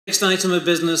Next item of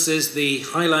business is the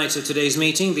highlight of today's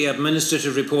meeting, the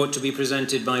administrative report to be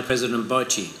presented by President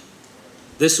Barchi.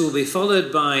 This will be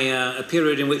followed by a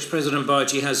period in which President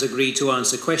Barchi has agreed to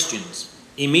answer questions.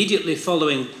 Immediately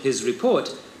following his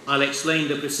report, I'll explain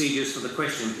the procedures for the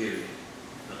question period.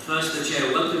 But first, the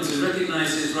Chair welcomes and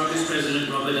recognises Rutgers President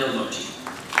Robert L. Barchi.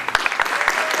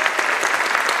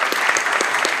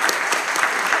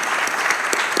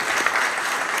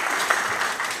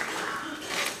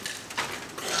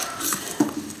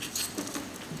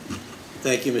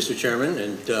 Thank you, Mr. Chairman,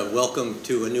 and welcome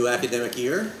to a new academic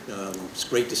year. It's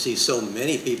great to see so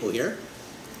many people here.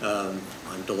 I'm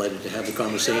delighted to have the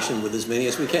conversation with as many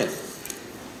as we can.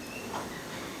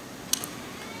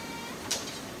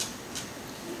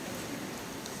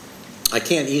 I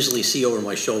can't easily see over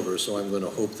my shoulder, so I'm going to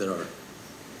hope that our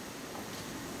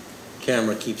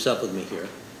camera keeps up with me here.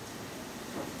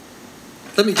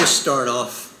 Let me just start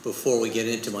off before we get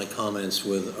into my comments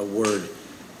with a word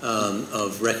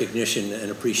of recognition and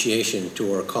appreciation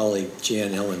to our colleague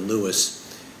Jan Ellen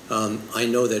Lewis. I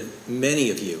know that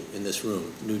many of you in this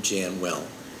room knew Jan well.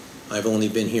 I've only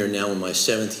been here now in my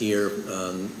 7th year.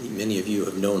 Many of you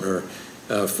have known her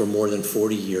for more than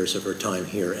 40 years of her time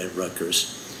here at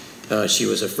Rutgers. She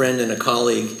was a friend and a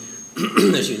colleague,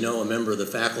 as you know, a member of the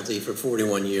faculty for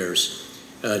 41 years,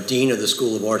 Dean of the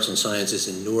School of Arts and Sciences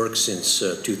in Newark since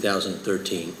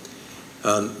 2013.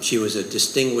 She was a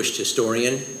distinguished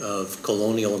historian of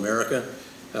colonial America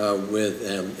with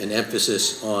an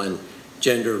emphasis on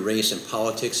gender, race, and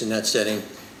politics in that setting,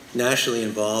 nationally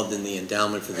involved in the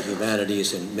Endowment for the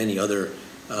Humanities and many other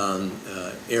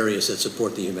areas that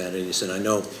support the humanities, and I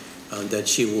know that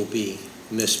she will be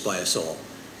missed by us all.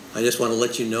 I just want to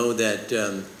let you know that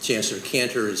Chancellor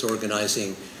Cantor is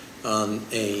organizing an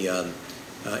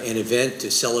event to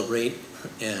celebrate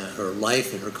her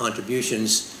life and her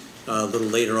contributions a little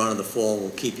later on in the fall.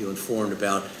 We'll keep you informed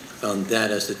about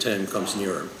that as the time comes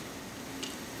nearer.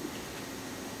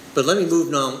 But let me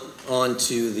move now on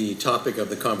to the topic of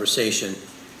the conversation.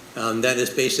 That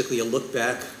is basically a look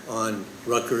back on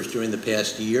Rutgers during the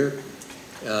past year.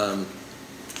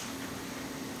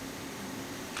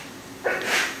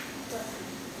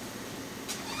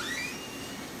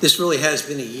 This really has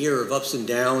been a year of ups and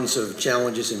downs, of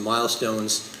challenges and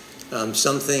milestones.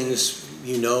 Some things,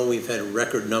 you know, we've had a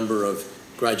record number of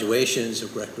graduations, a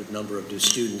record number of new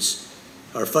students.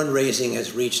 Our fundraising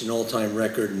has reached an all-time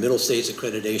record, Middle States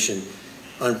accreditation,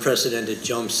 unprecedented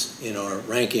jumps in our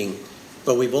ranking.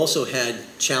 But we've also had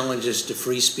challenges to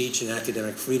free speech and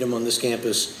academic freedom on this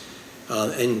campus,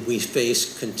 and we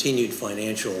face continued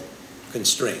financial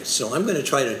constraints. So I'm going to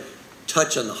try to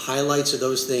touch on the highlights of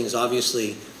those things.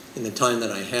 Obviously, in the time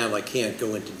that I have, I can't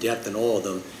go into depth in all of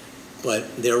them,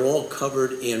 but they're all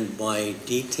covered in my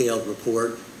detailed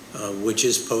report, which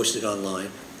is posted online,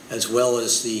 as well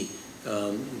as the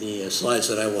slides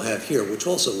that I will have here, which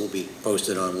also will be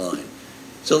posted online.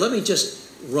 So let me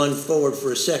just run forward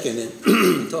for a second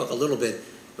and talk a little bit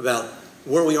about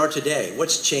where we are today,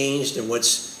 what's changed and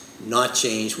what's not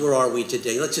changed. Where are we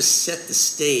today? Let's just set the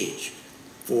stage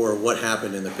for what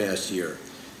happened in the past year.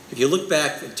 If you look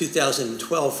back at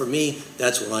 2012, for me,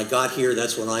 that's when I got here,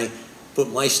 that's when I put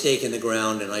my stake in the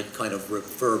ground, and I kind of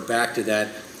refer back to that.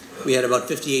 We had about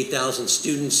 58,000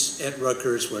 students at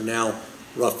Rutgers. We're now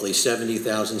roughly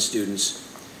 70,000 students.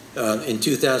 In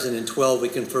 2012, we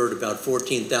conferred about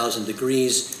 14,000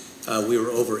 degrees. We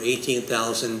were over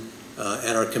 18,000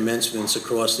 at our commencements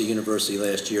across the university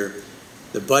last year.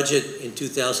 The budget in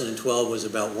 2012 was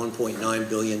about $1.9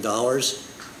 billion.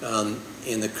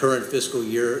 In the current fiscal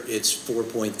year, it's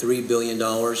 $4.3 billion.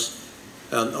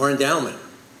 Our endowment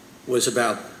was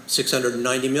about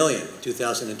 $690 million in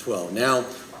 2012. Now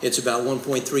it's about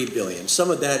 $1.3 billion.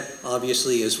 Some of that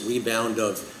obviously is rebound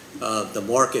of the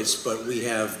markets, but we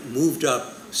have moved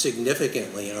up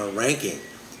significantly in our ranking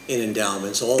in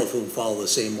endowments, all of whom follow the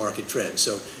same market trend.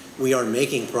 So we are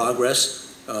making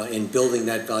progress in building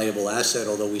that valuable asset,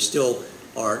 although we still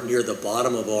are near the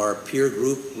bottom of our peer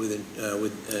group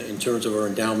in terms of our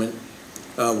endowment.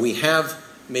 We have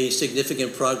made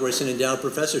significant progress in endowed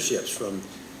professorships from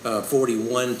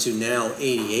 41 to now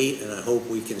 88, and I hope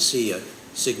we can see a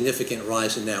significant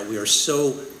rise in that. We are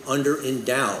so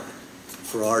under-endowed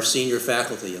for our senior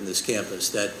faculty on this campus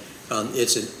that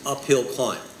it's an uphill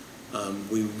climb.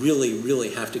 We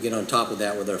really have to get on top of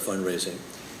that with our fundraising.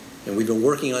 And we've been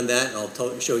working on that, and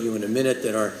I'll show you in a minute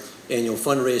that our annual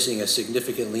fundraising has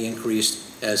significantly increased,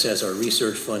 as has our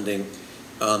research funding.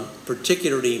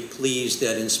 Particularly pleased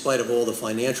that in spite of all the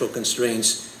financial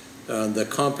constraints, the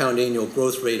compound annual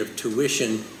growth rate of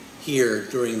tuition here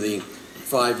during the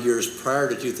 5 years prior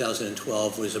to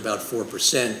 2012 was about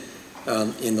 4%.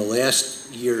 In the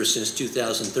last year, since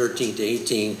 2013 to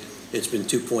 18, it's been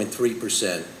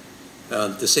 2.3%.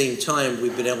 At the same time,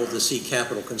 we've been able to see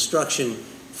capital construction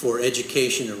for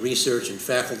education and research and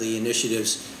faculty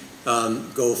initiatives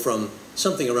go from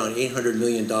something around $800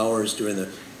 million during the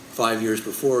 5 years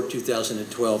before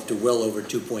 2012 to well over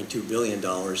 $2.2 billion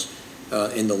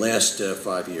in the last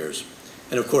 5 years.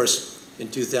 And of course, in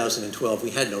 2012, we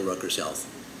had no Rutgers Health.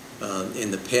 In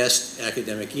the past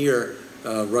academic year,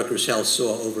 Rutgers Health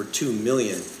saw over 2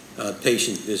 million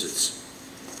patient visits.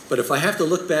 But if I have to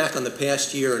look back on the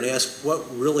past year and ask what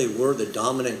really were the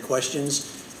dominant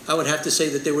questions, I would have to say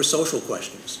that they were social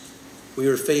questions. We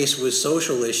were faced with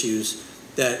social issues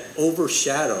that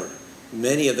overshadowed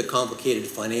many of the complicated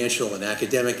financial and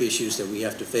academic issues that we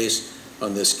have to face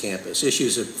on this campus.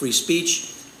 Issues of free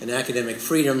speech and academic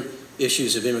freedom,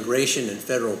 issues of immigration and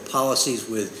federal policies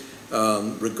with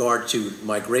regard to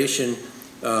migration,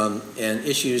 and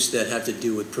issues that have to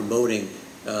do with promoting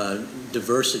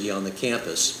diversity on the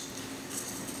campus.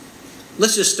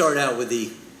 Let's just start out with the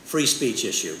free speech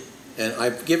issue. And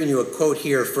I've given you a quote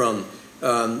here from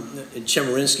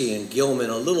Chemerinsky and Gilman,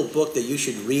 a little book that you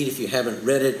should read if you haven't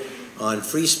read it, on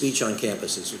free speech on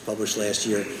campuses. It was published last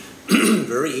year.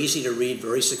 Very easy to read,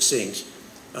 very succinct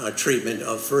treatment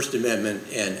of First Amendment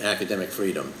and academic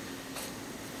freedom.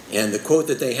 And the quote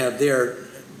that they have there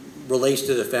relates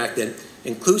to the fact that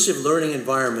inclusive learning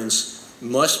environments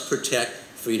must protect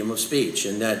freedom of speech,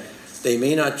 and that they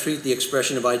may not treat the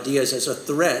expression of ideas as a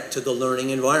threat to the learning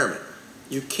environment.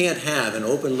 You can't have an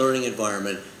open learning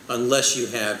environment unless you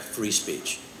have free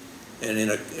speech. And in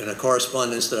a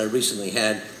correspondence that I recently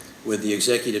had with the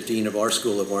executive dean of our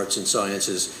School of Arts and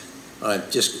Sciences, I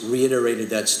just reiterated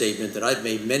that statement that I've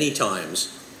made many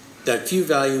times, that few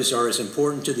values are as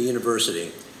important to the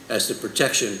university as the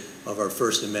protection of our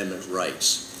First Amendment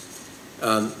rights.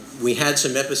 We had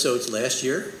some episodes last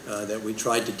year that we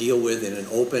tried to deal with in an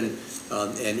open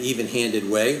and even-handed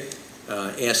way,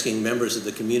 asking members of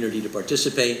the community to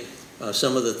participate.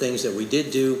 Some of the things that we did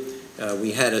do,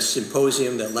 we had a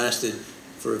symposium that lasted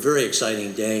for a very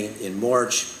exciting day in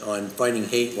March on fighting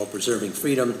hate while preserving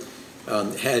freedom.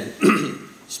 Had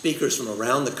speakers from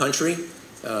around the country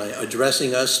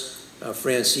addressing us,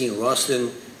 Francine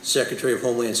Roston, Secretary of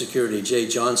Homeland Security Jay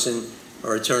Johnson,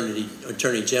 our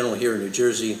Attorney General here in New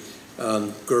Jersey,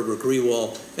 Gerber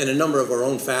Grewal, and a number of our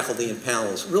own faculty and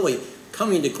panels, really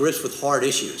coming to grips with hard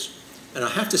issues. And I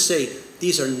have to say,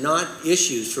 these are not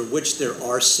issues for which there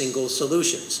are single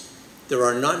solutions. There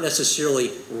are not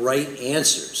necessarily right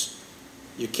answers.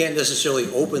 You can't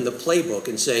necessarily open the playbook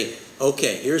and say,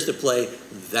 okay, here's the play,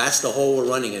 that's the hole we're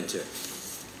running into.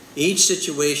 Each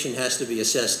situation has to be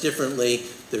assessed differently.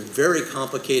 They're very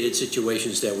complicated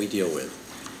situations that we deal with.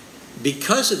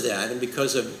 Because of that, and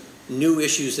because of new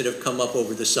issues that have come up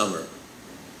over the summer,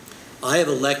 I have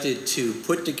elected to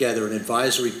put together an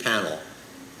advisory panel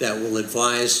that will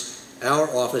advise our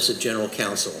Office of General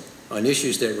Counsel on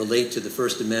issues that relate to the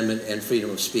First Amendment and freedom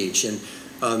of speech. And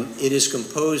it is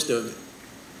composed of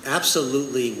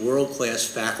absolutely world-class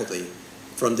faculty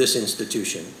from this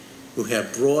institution who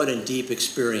have broad and deep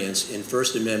experience in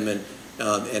First Amendment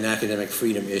and academic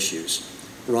freedom issues.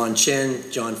 Ron Chen,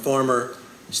 John Farmer,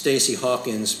 Stacy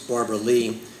Hawkins, Barbara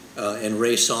Lee, and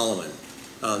Ray Solomon.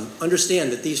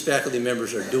 Understand that these faculty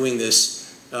members are doing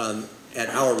this at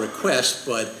our request,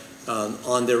 but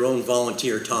on their own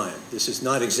volunteer time. This is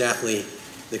not exactly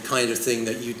the kind of thing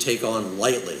that you take on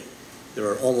lightly. There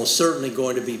are almost certainly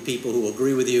going to be people who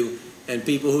agree with you and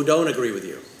people who don't agree with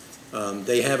you.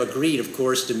 They have agreed, of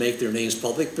course, to make their names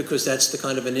public because that's the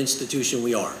kind of an institution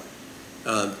we are.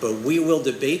 But we will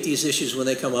debate these issues when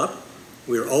they come up.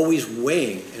 We're always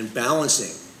weighing and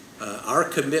balancing our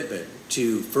commitment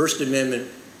to First Amendment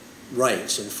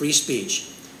rights and free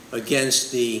speech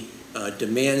against the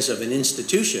demands of an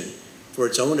institution for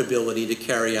its own ability to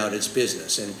carry out its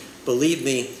business. And believe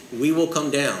me, we will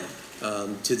come down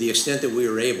to the extent that we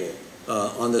are able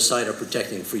on the side of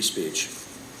protecting free speech.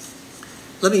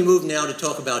 Let me move now to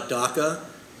talk about DACA.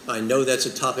 I know that's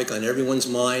a topic on everyone's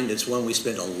mind. It's one we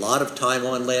spent a lot of time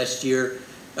on last year.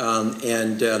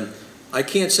 I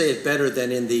can't say it better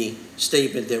than in the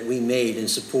statement that we made in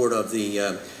support of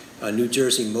the New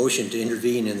Jersey motion to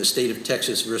intervene in the state of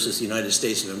Texas versus the United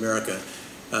States of America.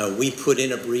 We put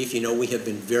in a brief. You know, we have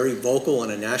been very vocal on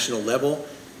a national level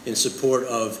in support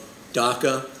of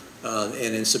DACA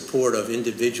and in support of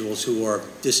individuals who are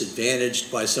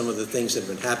disadvantaged by some of the things that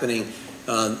have been happening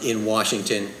in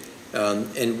Washington.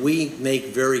 And we make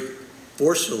very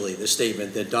forcefully the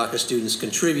statement that DACA students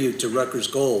contribute to Rutgers'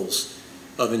 goals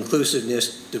of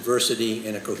inclusiveness, diversity,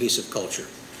 and a cohesive culture.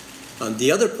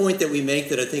 The other point that we make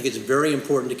that I think is very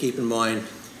important to keep in mind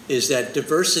is that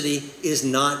diversity is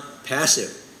not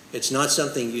passive. It's not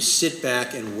something you sit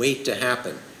back and wait to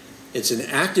happen. It's an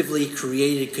actively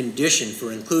created condition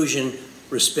for inclusion,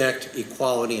 respect,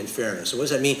 equality, and fairness. So what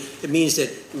does that mean? It means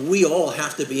that we all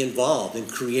have to be involved in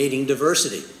creating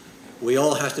diversity. We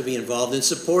all have to be involved in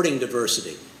supporting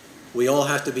diversity. We all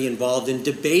have to be involved in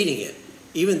debating it,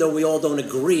 even though we all don't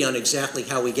agree on exactly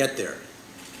how we get there.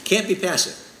 Can't be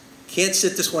passive. Can't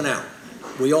sit this one out.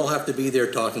 We all have to be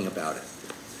there talking about it.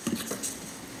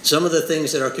 Some of the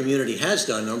things that our community has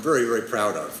done, I'm very, very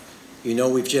proud of. You know,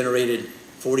 we've generated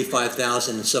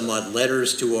 45,000 and some odd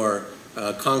letters to our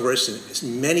Congress,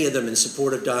 and many of them in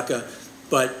support of DACA.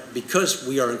 But because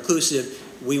we are inclusive,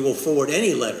 we will forward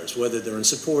any letters, whether they're in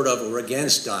support of or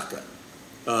against DACA,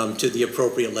 to the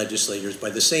appropriate legislators by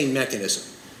the same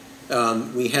mechanism.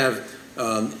 We have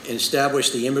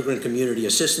established the Immigrant Community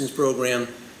Assistance Program,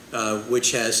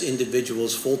 which has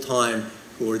individuals full-time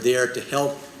who are there to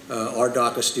help our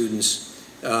DACA students.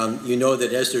 You know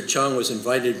that Esther Chung was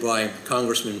invited by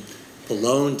Congressman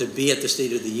Pallone to be at the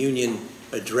State of the Union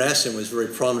address and was very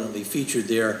prominently featured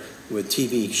there with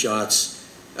TV shots.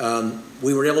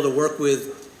 We were able to work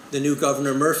with the new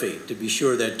Governor Murphy to be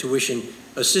sure that tuition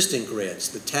assistance grants,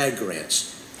 the TAG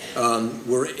grants,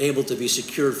 were able to be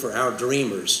secured for our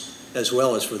Dreamers as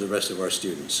well as for the rest of our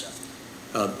students.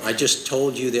 I just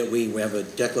told you that we have a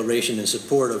declaration in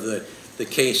support of the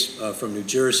case from New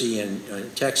Jersey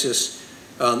and Texas.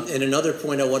 And another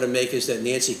point I want to make is that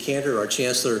Nancy Cantor, our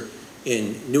chancellor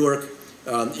in Newark,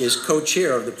 is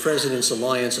co-chair of the President's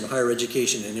Alliance on Higher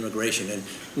Education and Immigration. And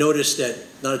notice that,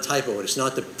 not a typo, it's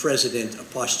not the President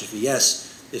apostrophe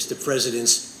S, it's the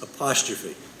President's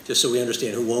apostrophe, just so we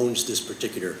understand who owns this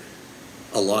particular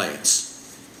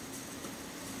alliance.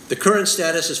 The current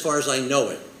status, as far as I know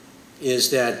it, is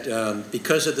that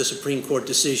because of the Supreme Court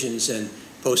decisions and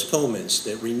postponements,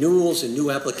 that renewals and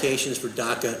new applications for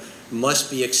DACA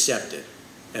must be accepted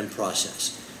and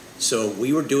processed. So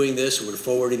we were doing this, we're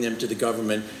forwarding them to the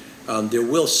government. There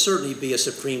will certainly be a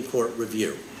Supreme Court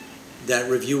review. That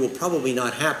review will probably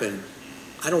not happen.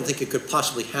 I don't think it could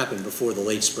possibly happen before the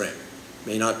late spring. It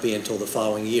may not be until the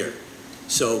following year.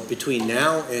 So between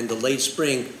now and the late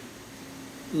spring,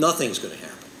 nothing's going to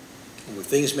happen.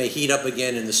 Things may heat up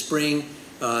again in the spring,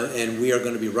 and we are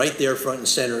going to be right there front and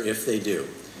center if they do.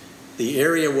 The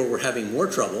area where we're having more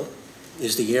trouble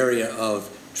is the area of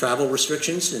travel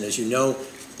restrictions, and as you know,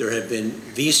 there have been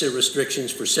visa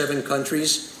restrictions for 7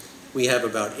 countries. We have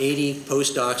about 80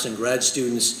 postdocs and grad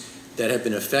students that have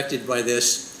been affected by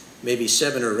this, maybe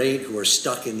 7 or 8 who are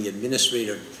stuck in the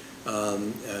administrative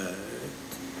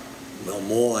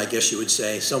mall, I guess you would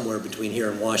say, somewhere between here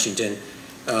and Washington.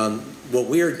 What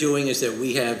we are doing is that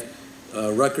we have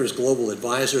Rutgers Global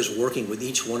Advisors working with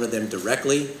each one of them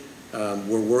directly.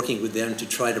 We're working with them to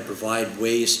try to provide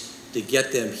ways to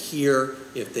get them here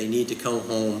if they need to come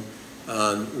home.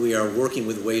 We are working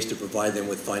with ways to provide them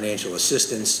with financial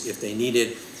assistance if they need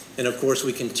it. And of course,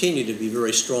 we continue to be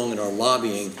very strong in our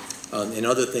lobbying and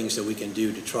other things that we can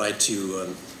do to try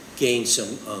to gain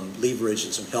some leverage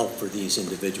and some help for these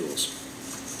individuals.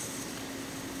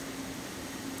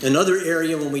 Another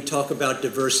area when we talk about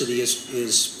diversity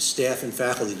is staff and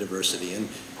faculty diversity. And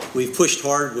we've pushed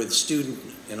hard with student,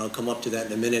 and I'll come up to that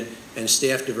in a minute, and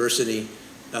staff diversity.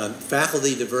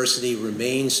 Faculty diversity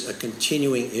remains a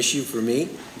continuing issue for me.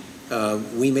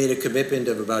 We made a commitment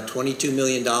of about $22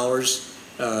 million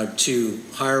to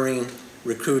hiring,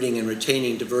 recruiting, and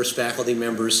retaining diverse faculty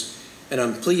members. And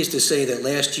I'm pleased to say that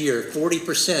last year,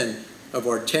 40% of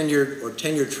our tenured or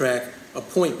tenure track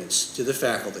appointments to the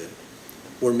faculty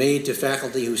were made to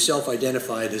faculty who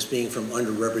self-identified as being from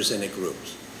underrepresented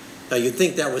groups. Now, you'd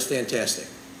think that was fantastic,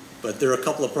 but there are a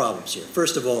couple of problems here.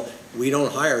 First of all, we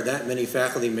don't hire that many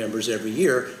faculty members every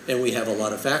year, and we have a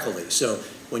lot of faculty. So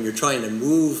when you're trying to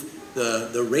move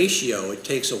the ratio, it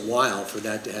takes a while for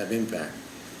that to have impact.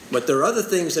 But there are other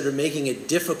things that are making it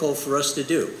difficult for us to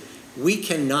do. We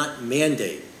cannot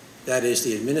mandate, that is,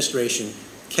 the administration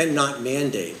cannot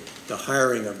mandate the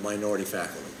hiring of minority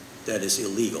faculty. That is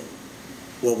illegal.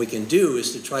 What we can do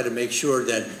is to try to make sure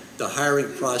that the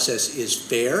hiring process is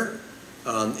fair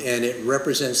and it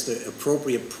represents the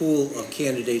appropriate pool of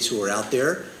candidates who are out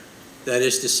there. That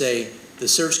is to say, the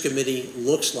search committee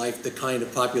looks like the kind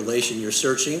of population you're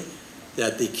searching,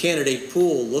 that the candidate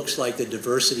pool looks like the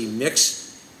diversity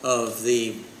mix of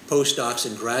the postdocs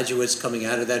and graduates coming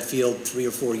out of that field 3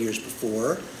 or 4 years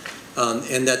before,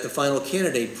 and that the final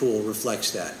candidate pool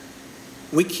reflects that.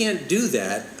 We can't do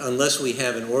that unless we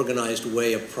have an organized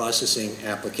way of processing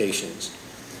applications.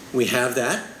 We have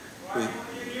that.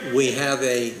 We have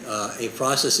a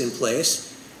process in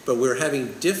place, but we're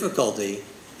having difficulty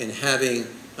in having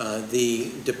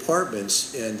the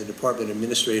departments and the department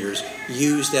administrators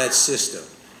use that system.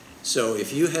 So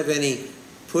if you have any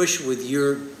push with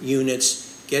your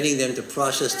units, getting them to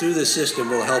process through the system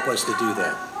will help us to do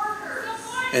that.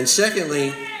 And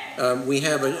secondly, we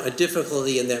have a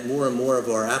difficulty in that more and more of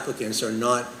our applicants are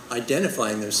not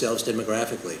identifying themselves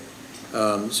demographically.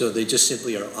 So they just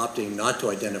simply are opting not to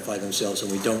identify themselves,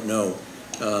 and we don't know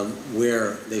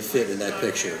where they fit in that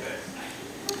picture.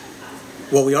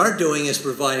 What we are doing is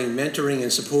providing mentoring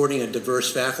and supporting a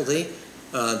diverse faculty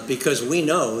because we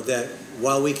know that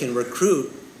while we can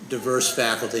recruit diverse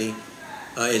faculty,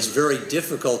 it's very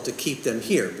difficult to keep them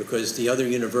here because the other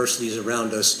universities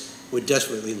around us would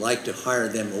desperately like to hire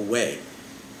them away.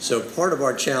 So part of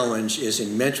our challenge is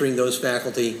in mentoring those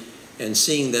faculty and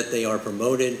seeing that they are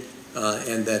promoted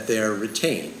and that they are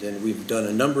retained. And we've done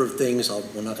a number of things,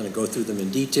 we're not going to go through them in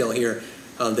detail here,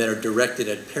 that are directed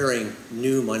at pairing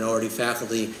new minority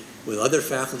faculty with other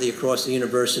faculty across the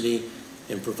university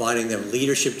and providing them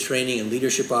leadership training and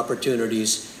leadership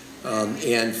opportunities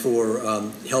and for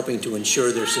helping to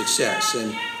ensure their success.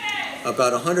 And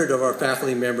about 100 of our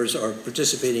faculty members are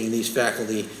participating in these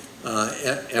faculty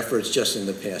efforts just in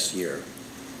the past year.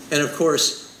 And of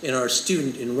course, in our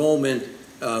student enrollment,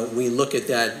 we look at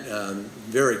that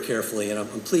very carefully, and I'm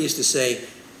pleased to say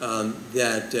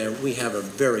that we have a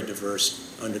very diverse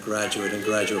undergraduate and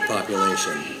graduate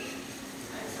population.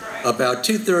 About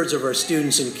 2/3 of our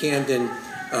students in Camden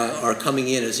are coming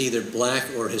in as either Black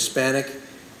or Hispanic.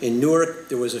 In Newark,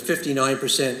 there was a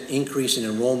 59% increase in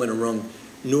enrollment among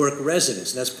Newark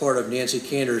residents. That's part of Nancy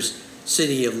Cantor's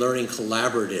City of Learning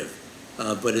Collaborative.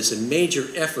 But it's a major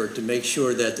effort to make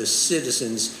sure that the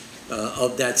citizens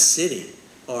of that city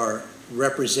are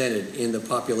represented in the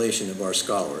population of our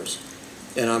scholars.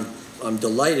 And I'm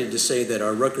delighted to say that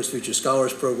our Rutgers Future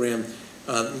Scholars Program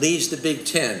leads the Big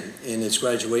Ten in its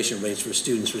graduation rates for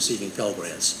students receiving Pell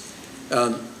Grants.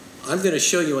 I'm going to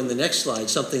show you on the next slide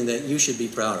something that you should be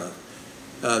proud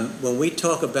of. When we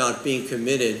talk about being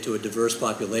committed to a diverse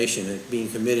population and being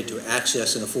committed to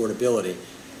access and affordability,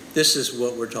 this is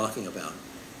what we're talking about.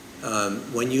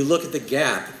 When you look at the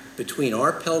gap between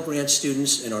our Pell Grant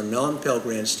students and our non-Pell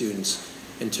Grant students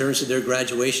in terms of their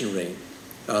graduation rate,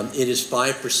 it is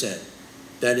 5%.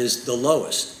 That is the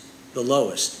lowest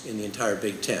in the entire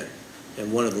Big Ten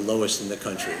and one of the lowest in the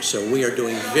country. So we are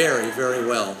doing very, very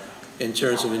well in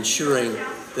terms of ensuring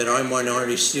that our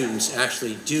minority students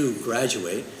actually do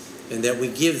graduate and that we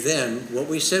give them what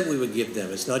we said we would give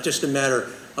them. It's not just a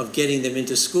matter of getting them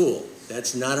into school.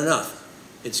 That's not enough.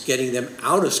 It's getting them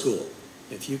out of school.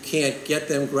 If you can't get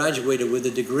them graduated with a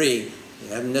degree,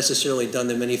 you haven't necessarily done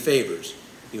them any favors.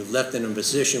 You've left them in a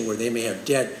position where they may have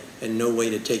debt and no way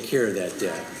to take care of that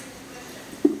debt.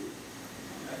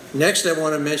 Next, I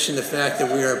want to mention the fact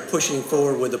that we are pushing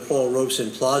forward with the Paul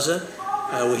Robeson Plaza.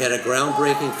 We had a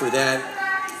groundbreaking for that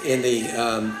in the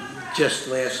just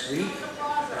last week.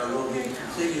 We'll be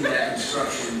completing that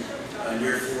construction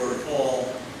near Fort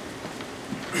Hall,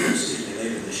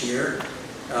 later this year.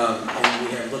 And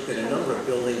we have looked at a number of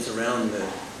buildings around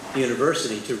the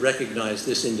university to recognize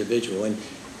this individual. And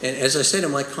as I said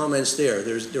in my comments there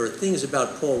are things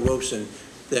about Paul Robeson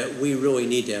that we really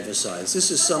need to emphasize.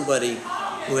 This is somebody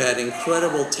who had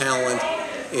incredible talent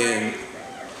in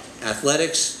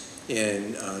athletics,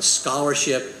 in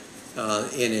scholarship,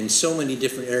 and in so many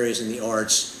different areas in the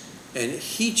arts. And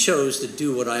he chose to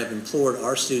do what I have implored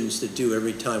our students to do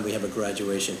every time we have a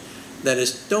graduation. That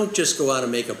is, don't just go out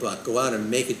and make a buck, go out and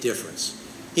make a difference.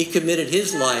 He committed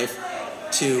his life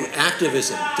to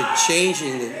activism, to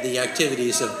changing the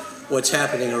activities of what's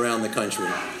happening around the country,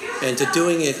 and to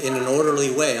doing it in an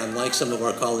orderly way, unlike some of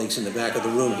our colleagues in the back of the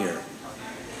room here.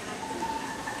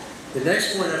 The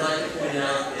next point I'd like to point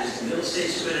out is the Middle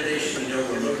States accreditation. You know,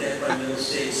 we're looked at by Middle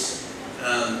States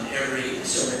every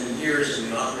so many years,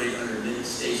 and we operate under Middle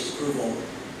States approval.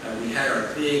 We had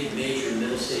our big, major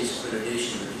Middle States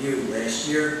accreditation review last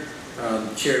year,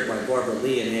 chaired by Barbara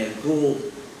Lee and Ann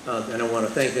Gould. And I want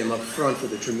to thank them up front for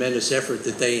the tremendous effort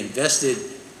that they invested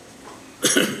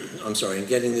in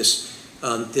getting this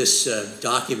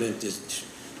document, this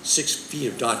 6 feet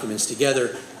of documents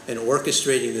together and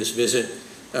orchestrating this visit.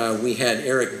 We had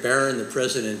Eric Barron, the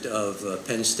president of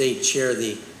Penn State, chair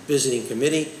the visiting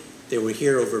committee. They were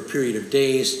here over a period of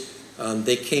days.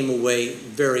 They came away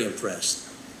very impressed.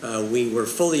 We were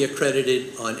fully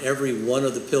accredited on every one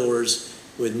of the pillars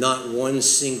with not one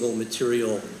single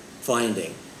material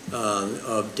finding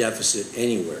of deficit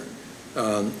anywhere.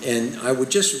 And I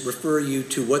would just refer you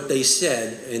to what they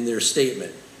said in their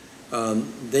statement.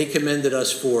 They commended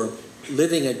us for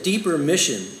living a deeper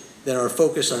mission than our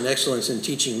focus on excellence in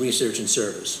teaching, research, and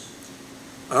service.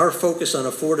 Our focus on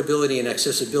affordability and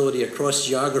accessibility across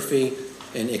geography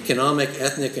and economic,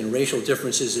 ethnic, and racial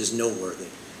differences is noteworthy.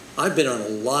 I've been on a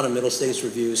lot of Middle States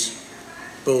reviews,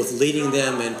 both leading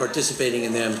them and participating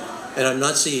in them, and I've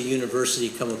not seen a university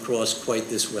come across quite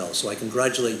this well. So I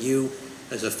congratulate you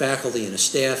as a faculty and a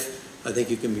staff. I think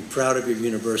you can be proud of your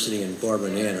university, and Barbara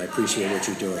and Ann, I appreciate what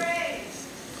you're doing.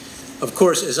 Of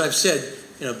course, as I've said,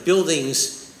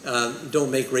 buildings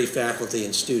don't make great faculty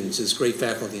and students. It's great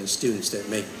faculty and students that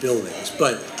make buildings.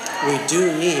 But we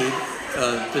do need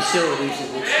facilities in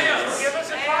which to work.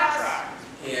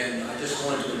 And I just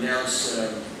wanted to announce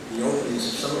the openings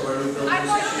of some of our new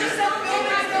buildings this year.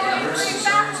 The Nursing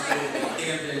Science Building in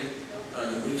Camden,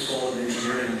 the Weeks Hall of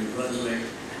Engineering in New Brunswick,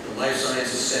 the Life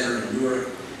Sciences Center in Newark,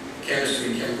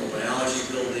 Chemistry and Chemical Biology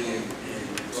Building in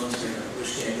Brunswick on the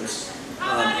Bush campus,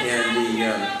 and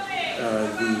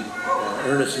the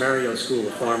Ernest Marriott School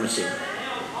of Pharmacy.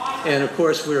 And of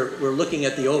course, we're looking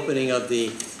at the opening of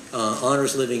the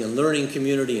Honors Living and Learning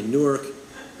community in Newark,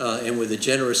 and with the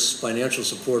generous financial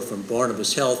support from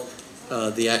Barnabas Health,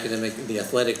 the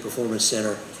Athletic Performance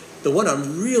Center. The one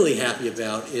I'm really happy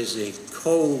about is a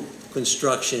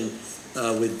co-construction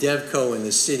with DevCo in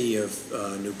the city of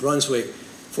New Brunswick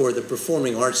for the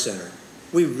Performing Arts Center.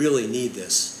 We really need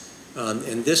this.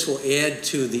 And this will add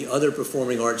to the other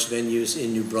performing arts venues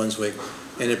in New Brunswick,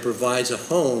 and it provides a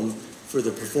home for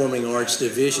the performing arts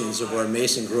divisions of our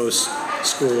Mason Gross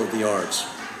School of the Arts.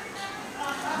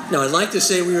 Now, I'd like to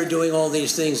say we are doing all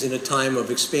these things in a time of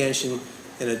expansion,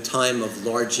 in a time of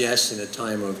largesse, in a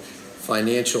time of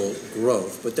financial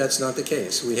growth, but that's not the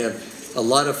case. We have a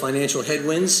lot of financial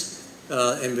headwinds,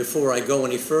 and before I go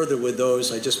any further with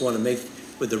those, I just want to make,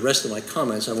 with the rest of my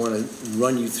comments, I want to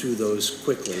run you through those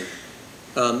quickly.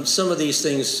 Some of these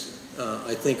things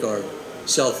I think are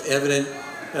self-evident.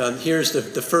 Here's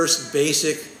the first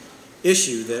basic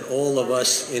issue that all of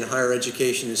us in higher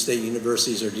education and state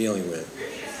universities are dealing with,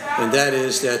 and that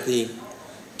is that the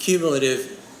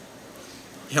cumulative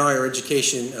higher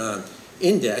education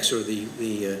index, or the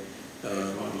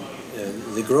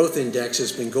growth index,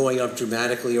 has been going up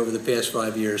dramatically over the past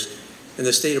 5 years, and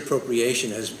the state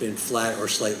appropriation has been flat or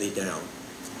slightly down.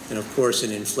 And of course,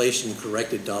 in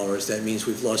inflation-corrected dollars, that means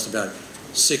we've lost about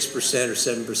 6% or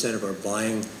 7% of our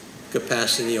buying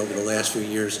capacity over the last few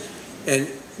years. And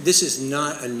this is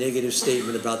not a negative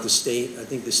statement about the state. I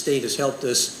think the state has helped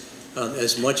us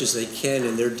as much as they can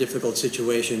in their difficult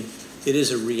situation. It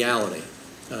is a reality.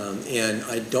 And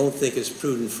I don't think it's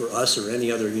prudent for us or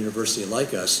any other university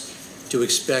like us to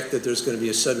expect that there's going to be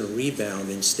a sudden rebound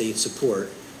in state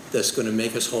support that's going to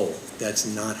make us whole. That's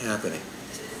not happening.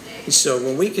 So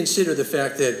when we consider the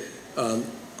fact that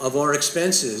of our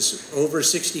expenses, over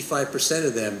 65%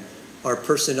 of them are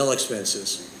personnel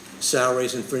expenses,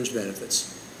 salaries and fringe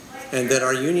benefits, and that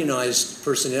our unionized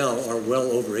personnel are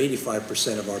well over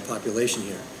 85% of our population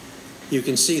here, you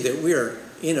can see that we are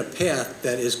in a path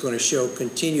that is going to show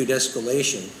continued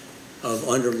escalation of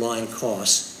underlying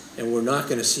costs, and we're not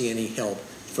going to see any help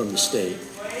from the state.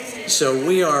 So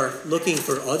we are looking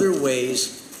for other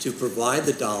ways to provide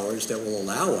the dollars that will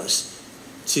allow us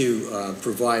to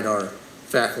provide our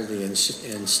faculty and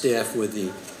staff with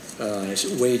the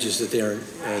wages that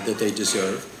they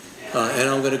deserve. And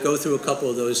I'm going to go through a couple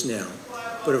of those now.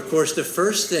 But of course, the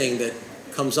first thing that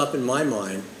comes up in my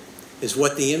mind is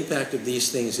what the impact of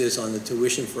these things is on the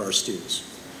tuition for our students.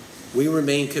 We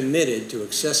remain committed to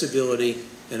accessibility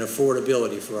and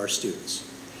affordability for our students.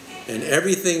 And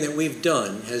everything that we've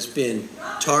done has been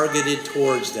targeted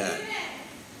towards that.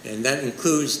 And that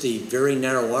includes the very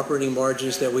narrow operating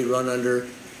margins that we run under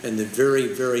and the very,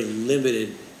 very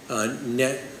limited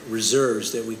net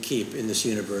reserves that we keep in this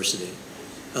university.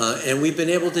 And we've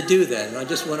been able to do that. And I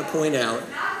just want to point out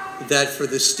that for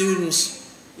the students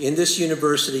in this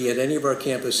university at any of our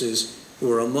campuses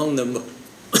who are among the,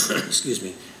 excuse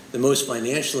me, the most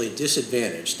financially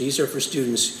disadvantaged, these are for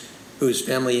students whose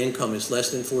family income is less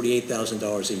than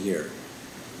 $48,000 a year.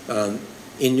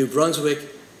 In New Brunswick,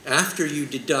 after you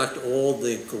deduct all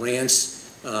the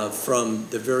grants from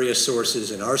the various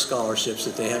sources and our scholarships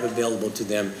that they have available to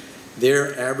them,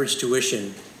 their average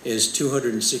tuition is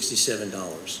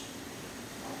 $267.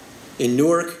 In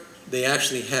Newark, they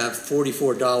actually have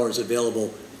 $44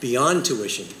 available beyond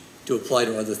tuition to apply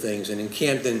to other things, and in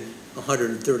Camden,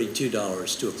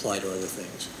 $132 to apply to other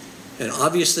things. And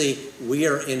obviously, we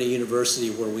are in a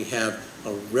university where we have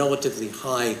a relatively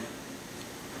high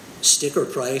sticker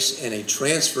price and a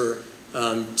transfer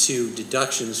to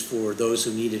deductions for those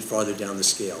who need it farther down the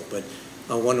scale. But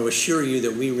I want to assure you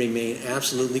that we remain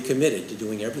absolutely committed to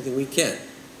doing everything we can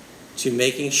to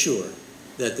making sure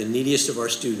that the neediest of our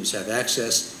students have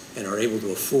access and are able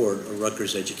to afford a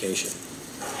Rutgers education.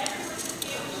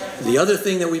 The other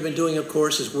thing that we've been doing, of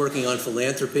course, is working on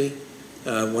philanthropy.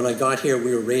 When I got here,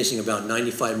 we were raising about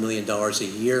 $95 million a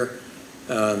year.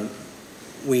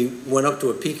 We went up to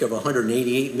a peak of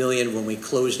 $188 million when we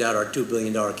closed out our $2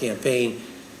 billion campaign,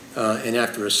 and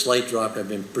after a slight drop, have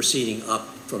been proceeding up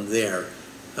from there.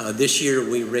 This year,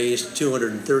 we raised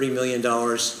 $230 million.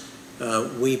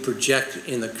 We project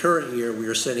in the current year, we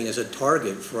are setting as a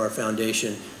target for our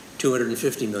foundation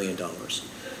 $250 million.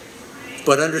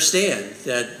 But understand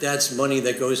that that's money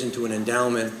that goes into an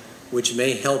endowment which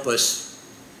may help us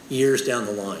years down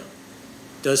the line.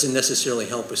 Doesn't necessarily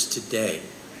help us today.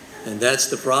 And that's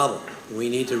the problem. We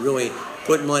need to really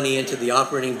put money into the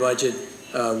operating budget,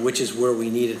 which is where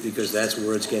we need it because that's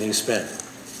where it's getting spent.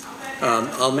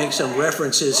 I'll make some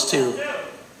references to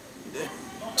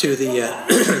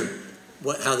the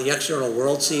how the external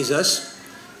world sees us.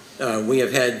 We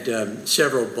have had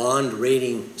several bond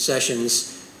rating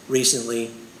sessions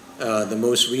recently, the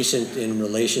most recent in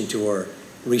relation to our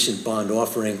recent bond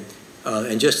offering.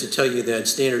 And just to tell you that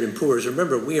Standard & Poor's,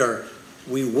 remember we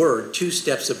were 2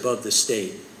 steps above the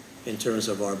state in terms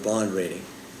of our bond rating,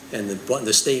 and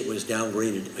the state was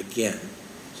downgraded again.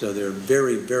 So there are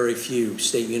very, very few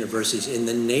state universities in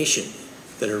the nation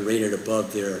that are rated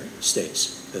above their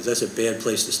states. That's a bad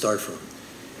place to start from.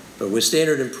 But with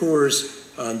Standard & Poor's,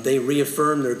 they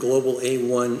reaffirmed their global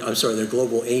their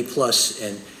global A+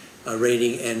 and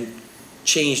rating, and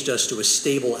changed us to a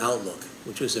stable outlook,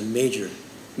 which was a major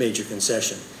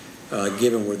concession,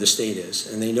 given where the state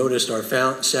is. And they noticed our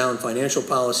sound financial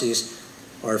policies,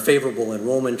 our favorable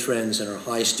enrollment trends, and our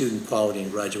high student quality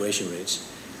and graduation rates.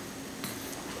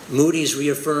 Moody's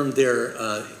reaffirmed their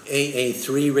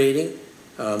AA3 rating,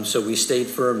 so we stayed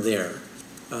firm there.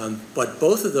 But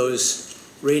both of those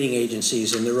rating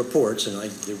agencies in their reports, and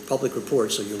they're public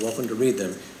reports, so you're welcome to read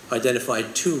them,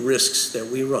 identified 2 risks that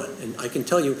we run. And I can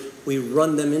tell you, we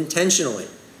run them intentionally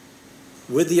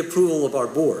with the approval of our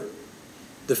board.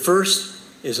 The first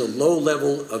is a low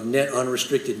level of net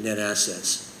unrestricted net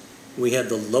assets. We have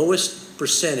the lowest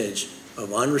percentage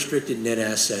of unrestricted net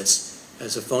assets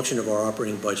as a function of our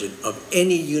operating budget of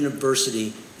any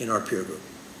university in our peer group.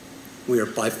 We are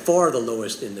by far the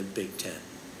lowest in the Big Ten,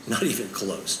 not even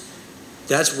close.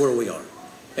 That's where we are.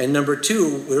 And number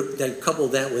 2, couple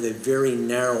that with a very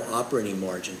narrow operating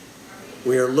margin.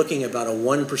 We are looking about a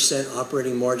 1%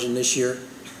 operating margin this year.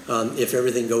 If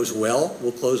everything goes well,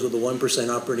 we'll close with a 1%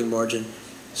 operating margin.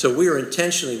 So we are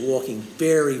intentionally walking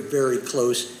very, very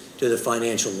close to the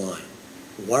financial line.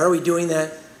 Why are we doing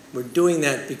that? We're doing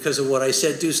that because of what I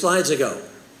said 2 slides ago.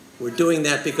 We're doing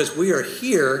that because we are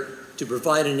here to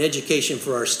provide an education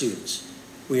for our students.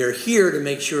 We are here to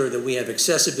make sure that we have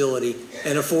accessibility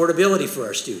and affordability for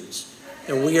our students.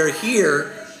 And we are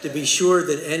here to be sure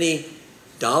that any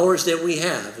dollars that we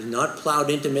have is not plowed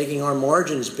into making our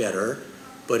margins better,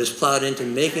 but is plowed into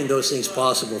making those things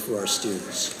possible for our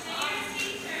students.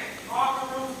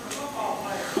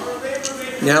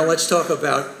 Now let's talk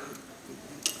about,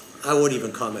 I won't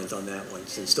even comment on that one,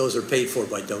 since those are paid for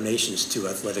by donations to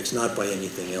athletics, not by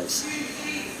anything else.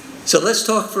 So let's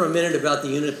talk for a minute about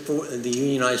the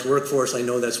unionized workforce. I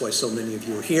know that's why so many of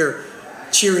you are here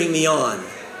cheering me on.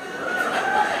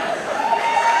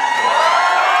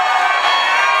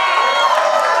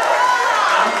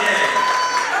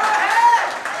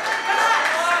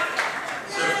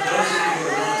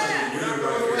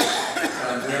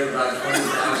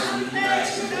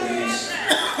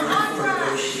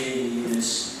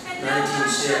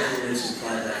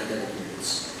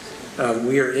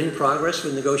 We are in progress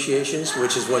with negotiations,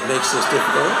 which is what makes this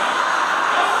difficult.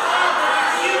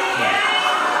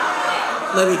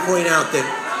 Let me point out that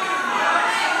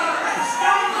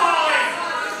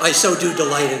I so do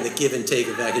delight in the give and take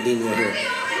of academia here.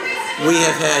 We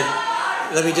have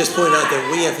had, let me just point out that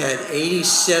we have had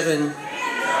 87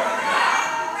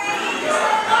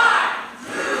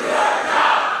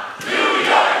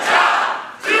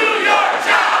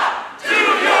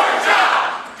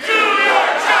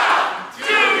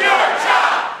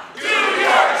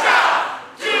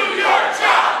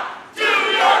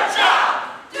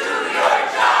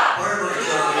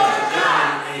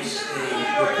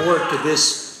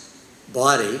 this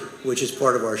body, which is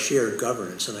part of our shared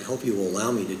governance, and I hope you will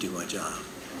allow me to do my job.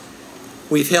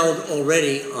 We've held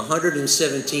already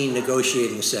 117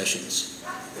 negotiating sessions,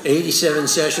 87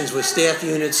 sessions with staff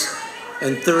units,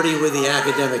 and 30 with the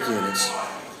academic units.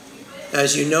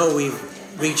 As you know, we've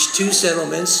reached 2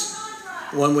 settlements,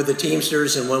 one with the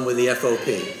Teamsters and one with the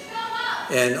FOP.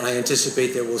 And I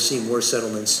anticipate that we'll see more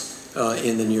settlements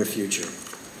in the near future.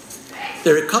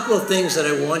 There are a couple of things that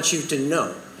I want you to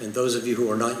know, and those of you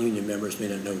who are not union members may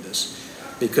not know this,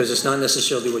 because it's not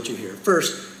necessarily what you hear.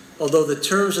 First, although the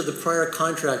terms of the prior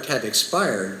contract have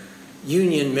expired,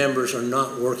 union members are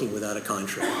not working without a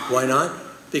contract. Why not?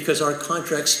 Because our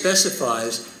contract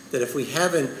specifies that if we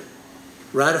haven't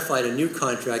ratified a new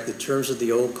contract, the terms of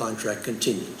the old contract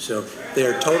continue. So they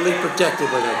are totally protected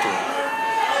by that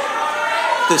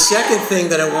term. The second thing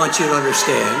that I want you to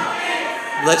understand,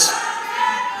 let's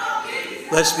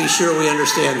be sure we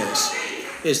understand this,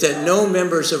 is that no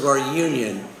members of our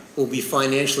union will be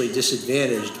financially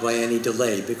disadvantaged by any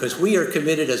delay, because we are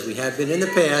committed, as we have been in the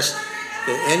past,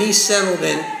 that any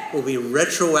settlement will be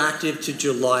retroactive to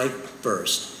July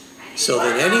 1st. So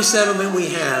that any settlement we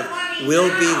have will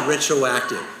be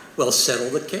retroactive. Well, settle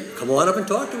the case. Come on up and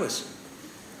talk to us.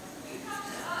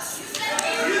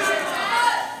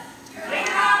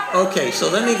 Okay, so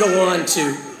let me go on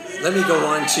to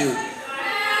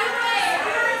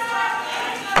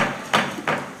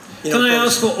Can I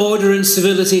ask for order and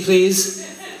civility, please?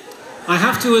 I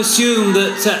have to assume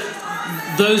that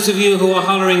those of you who are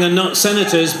hollering are not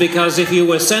senators, because if you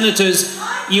were senators,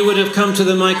 you would have come to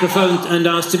the microphone and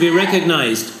asked to be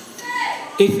recognized.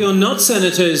 If you're not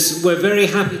senators, we're very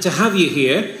happy to have you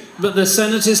here, but the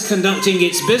Senate is conducting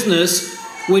its business,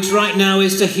 which right now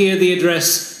is to hear the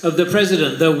address of the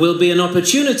President. There will be an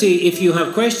opportunity, if you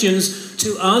have questions,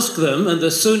 to ask them, and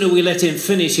the sooner we let him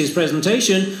finish his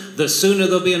presentation, the sooner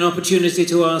there'll be an opportunity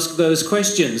to ask those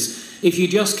questions. If you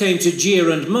just came to jeer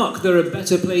and mock, there are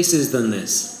better places than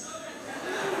this.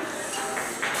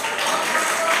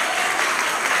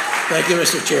 Thank you,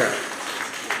 Mr. Chair.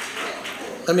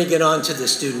 Let me get on to the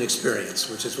student experience,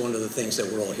 which is one of the things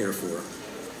that we're all here for.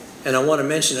 And I want to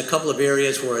mention a couple of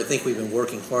areas where I think we've been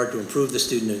working hard to improve the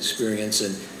student experience,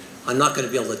 and I'm not going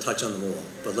to be able to touch on them all,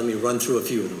 but let me run through a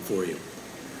few of them for you.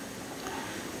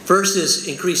 First is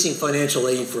increasing financial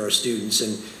aid for our students,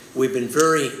 and we've been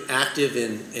very active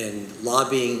in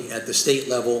lobbying at the state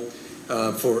level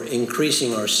for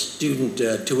increasing our student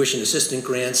tuition assistance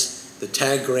grants, the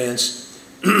TAG grants.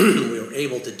 We were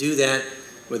able to do that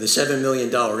with a $7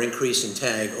 million increase in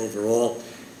TAG overall.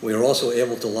 We were also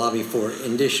able to lobby for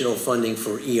additional funding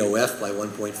for EOF by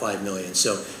 $1.5 million.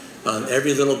 So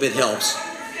every little bit helps.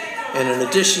 And an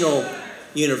additional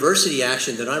university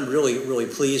action that I'm really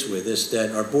pleased with is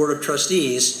that our Board of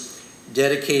Trustees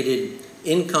dedicated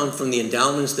income from the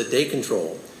endowments that they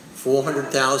control,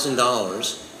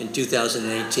 $400,000 in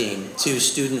 2018, to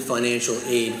student financial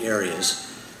aid areas.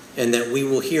 And that we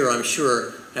will hear, I'm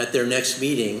sure, at their next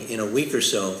meeting in a week or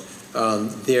so,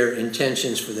 their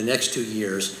intentions for the next 2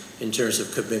 years in terms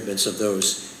of commitments of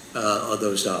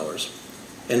those dollars.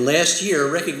 And last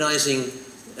year, recognizing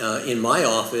in my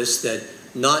office that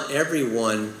not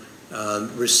everyone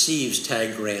receives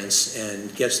TAG grants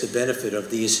and gets the benefit of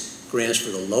these grants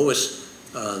for the lowest,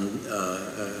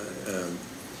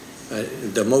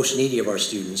 the most needy of our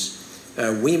students,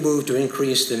 we moved to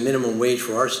increase the minimum wage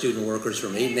for our student workers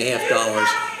from $8.50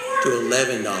 to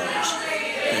 $11.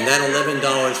 And that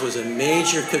 $11 was a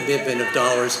major commitment of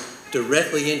dollars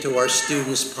directly into our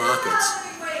students' pockets.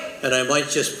 And I might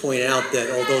just point out that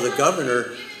although the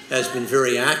governor has been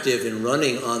very active in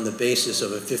running on the basis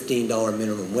of a $15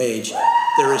 minimum wage,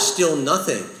 there is still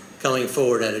nothing coming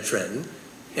forward out of Trenton.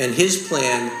 And his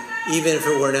plan, even if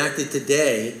it were enacted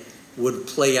today, would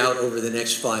play out over the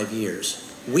next 5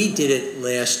 years. We did it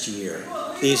last year.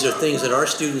 These are things that our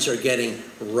students are getting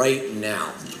right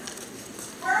now.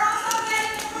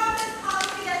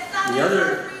 The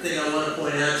other thing I want to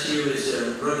point out to you is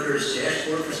Rutgers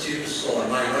dashboard for students called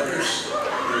My Rutgers.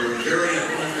 We're very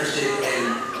interested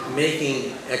in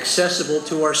making accessible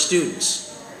to our students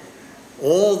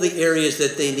all the areas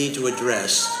that they need to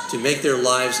address to make their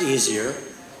lives easier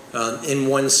in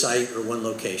one site or one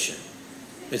location.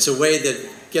 It's a way that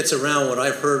gets around what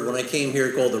I've heard when I came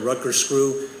here called the Rutgers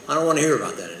screw. I don't want to hear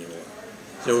about that anymore.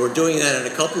 So we're doing that in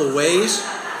a couple of ways.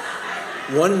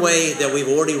 One way that we've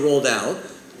already rolled out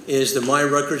is the My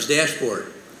Rutgers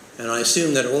dashboard. And I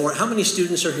assume that how many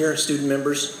students are here, student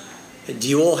members? Do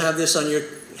you all have this on your,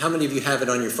 how many of you have it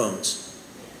on your phones?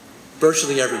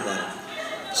 Virtually everybody.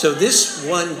 So this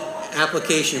one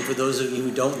application, for those of you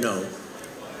who don't know,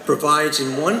 provides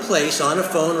in one place on a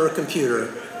phone or a computer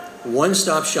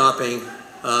one-stop shopping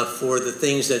for the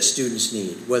things that students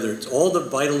need, whether it's all the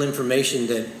vital information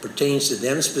that pertains to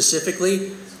them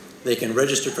specifically. They can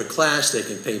register for class, they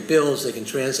can pay bills, they can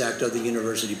transact other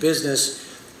university business.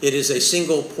 It is a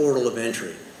single portal of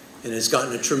entry, and it's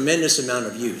gotten a tremendous amount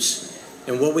of use.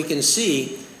 And what we can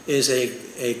see is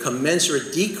a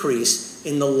commensurate decrease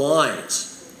in the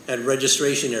lines at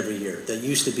registration every year that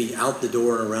used to be out the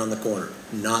door and around the corner.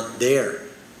 Not there.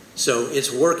 So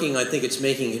it's working. I think it's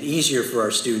making it easier for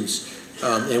our students,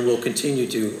 and we'll continue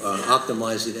to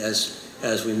optimize it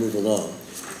as we move along.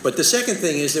 But the second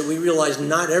thing is that we realize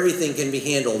not everything can be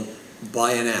handled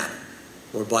by an app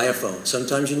or by a phone.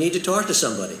 Sometimes you need to talk to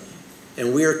somebody.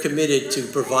 And we are committed to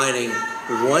providing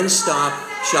one-stop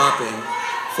shopping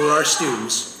for our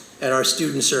students at our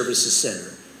Student Services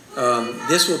Center.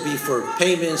 This will be for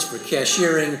payments, for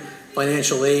cashiering,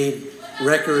 financial aid,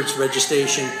 records,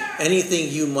 registration, anything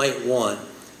you might want,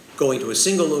 going to a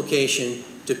single location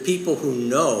to people who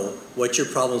know what your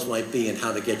problems might be and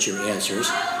how to get your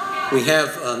answers. We have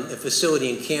a facility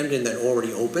in Camden that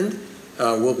already opened.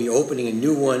 We'll be opening a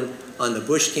new one on the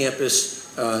Bush campus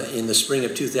in the spring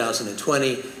of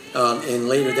 2020, and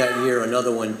later that year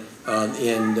another one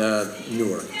in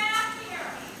Newark.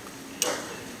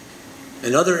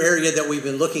 Another area that we've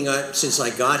been looking at since I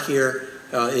got here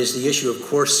is the issue of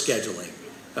course scheduling.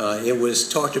 It was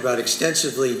talked about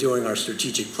extensively during our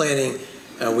strategic planning.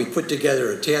 We put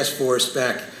together a task force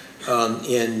back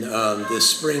in the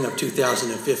spring of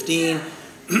 2015.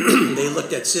 They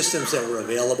looked at systems that were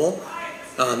available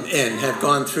and have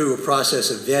gone through a process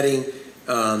of vetting.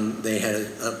 They had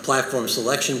a platform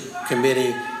selection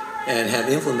committee and have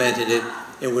implemented it,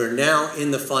 and we're now in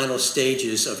the final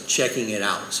stages of checking it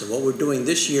out. So what we're doing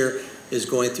this year is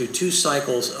going through 2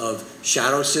 cycles of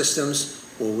shadow systems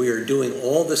where we are doing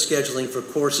all the scheduling for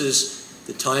courses,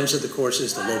 the times of the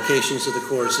courses, the locations of the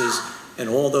courses, and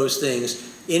all those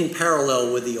things in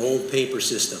parallel with the old paper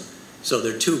system. So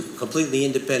they're 2 completely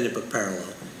independent but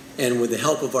parallel. And with the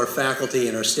help of our faculty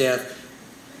and our staff,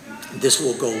 this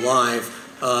will go live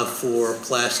for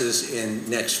classes in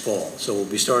next fall. So we'll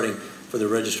be starting for the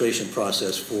registration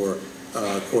process for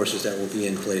courses that will be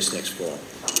in place next fall.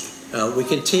 We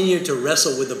continue to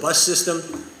wrestle with the bus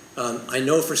system. I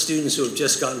know for students who have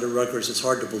just gotten to Rutgers, it's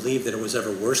hard to believe that it was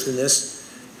ever worse than this,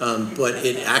 but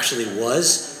it actually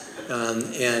was.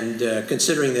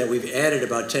 Considering that we've added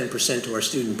about 10% to our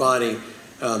student body,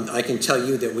 I can tell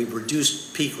you that we've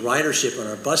reduced peak ridership on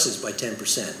our buses by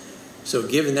 10%. So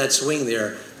given that swing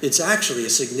there, it's actually a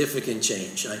significant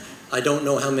change. I don't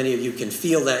know how many of you can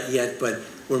feel that yet, but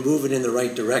we're moving in the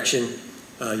right direction.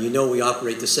 You know we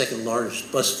operate the 2nd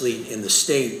largest bus fleet in the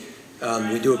state.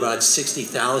 We do about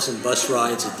 60,000 bus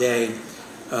rides a day.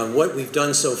 What we've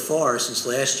done so far, since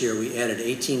last year, we added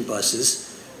 18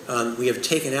 buses. We have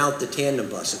taken out the tandem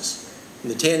buses.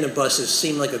 And the tandem buses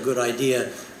seem like a good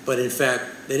idea, but in fact,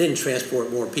 they didn't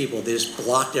transport more people. They just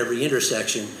blocked every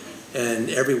intersection, and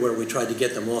everywhere we tried to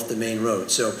get them off the main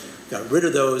road. So got rid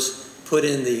of those, put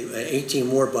in the 18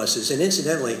 more buses. And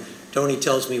incidentally, Tony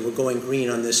tells me we're going green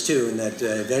on this too, and that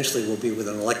eventually we'll be with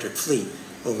an electric fleet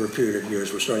over a period of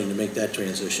years. We're starting to make that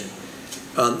transition.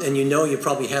 And you know you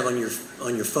probably have on your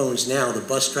phones now the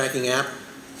bus tracking app,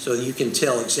 so you can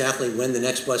tell exactly when the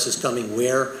next bus is coming,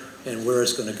 where, and where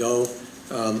it's going to go.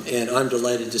 And I'm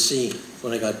delighted to see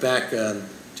when I got back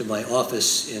to my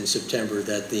office in September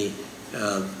that the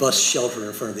bus shelter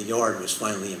in front of the yard was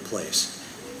finally in place.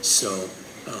 So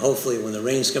hopefully when the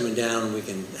rain's coming down, we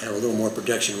can have a little more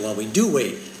protection while we do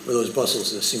wait for those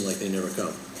buses that seem like they never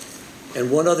come.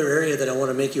 And one other area that I want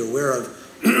to make you aware of,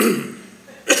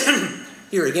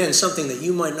 here again, something that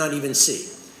you might not even see.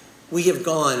 We have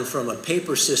gone from a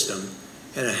paper system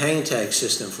and a hang tag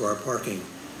system for our parking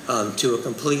to a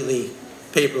completely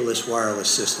paperless wireless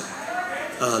system.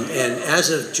 And as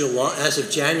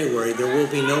of January, there will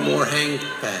be no more hang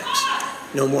tags.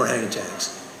 No more hang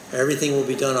tags. Everything will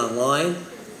be done online.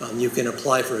 You can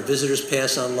apply for a visitor's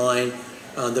pass online.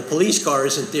 The police car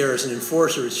isn't there as an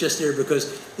enforcer. It's just there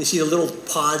because you see the little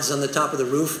pods on the top of the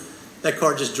roof. That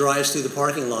car just drives through the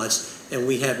parking lots, and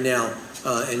we have now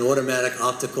an automatic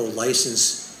optical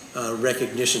license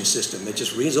recognition system. It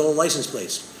just reads all the license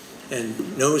plates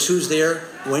and knows who's there,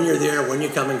 when you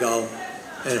come and go.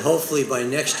 And hopefully by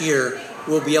next year,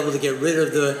 we'll be able to get rid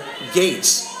of the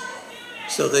gates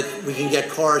so that we can get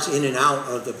cars in and out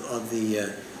of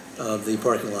the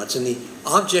parking lots. And the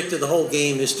object of the whole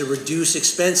game is to reduce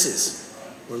expenses.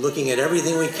 We're looking at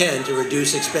everything we can to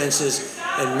reduce expenses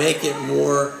and make it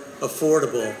more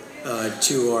affordable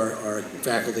to our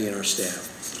faculty and our staff.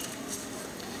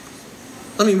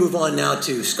 Let me move on now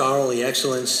to scholarly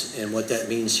excellence and what that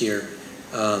means here.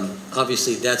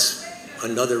 Obviously, that's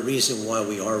another reason why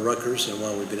we are Rutgers and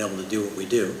why we've been able to do what we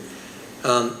do.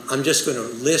 I'm just going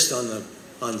to list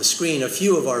on the screen a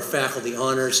few of our faculty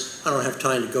honors. I don't have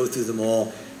time to go through them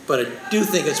all, but I do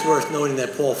think it's worth noting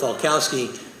that Paul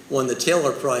Falkowski won the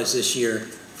Taylor Prize this year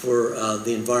for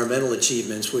the environmental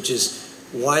achievements, which is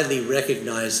widely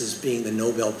recognized as being the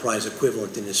Nobel Prize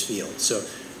equivalent in this field. So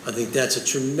I think that's a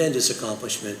tremendous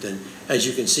accomplishment, and as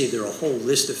you can see, there are a whole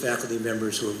list of faculty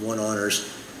members who have won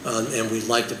honors, and we'd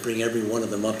like to bring every one of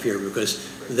them up here because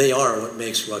they are what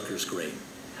makes Rutgers great.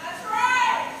 That's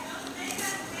right.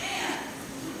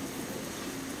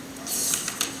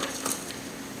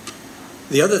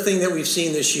 The other thing that we've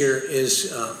seen this year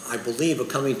is, I believe, a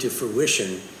coming to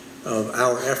fruition of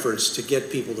our efforts to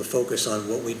get people to focus on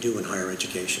what we do in higher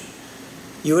education.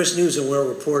 U.S. News and World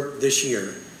Report this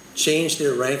year changed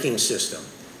their ranking system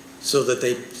so that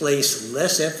they place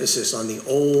less emphasis on the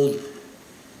old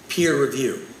peer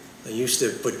review. They used to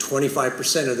put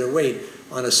 25% of their weight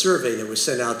on a survey that was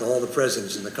sent out to all the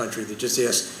presidents in the country that just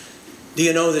asked, do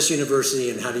you know this university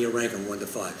and how do you rank them 1 to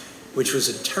 5? Which was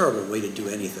a terrible way to do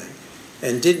anything,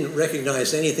 and didn't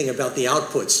recognize anything about the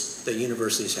outputs that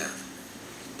universities have.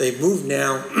 They've moved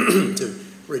now to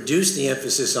reduce the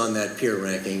emphasis on that peer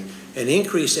ranking and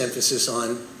increase emphasis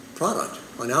on product,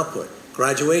 on output,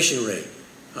 graduation rate,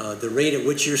 the rate at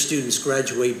which your students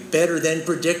graduate better than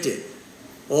predicted,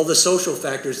 all the social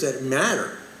factors that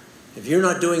matter. If you're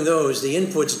not doing those, the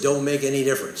inputs don't make any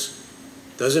difference.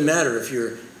 Doesn't matter if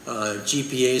your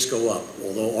GPAs go up,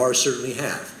 although ours certainly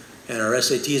have, and our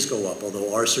SATs go up,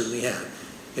 although ours certainly have.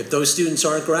 If those students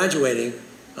aren't graduating,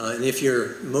 and if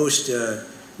your most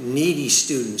needy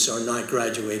students are not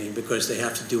graduating because they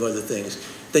have to do other things,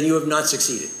 then you have not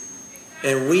succeeded.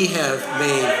 And we have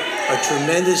made a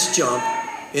tremendous jump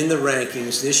in the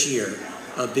rankings this year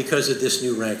because of this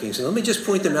new rankings. And let me just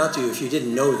point them out to you if you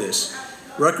didn't know this.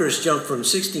 Rutgers jumped from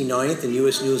 69th in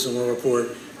U.S. News and World Report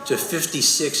to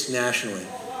 56th nationally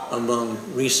among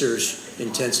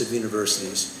research-intensive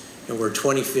universities. And we're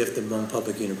 25th among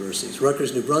public universities.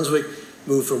 Rutgers, New Brunswick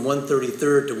moved from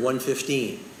 133rd to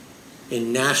 115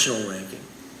 in national ranking.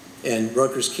 And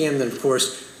Rutgers Camden, of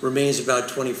course, remains about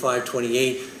 25,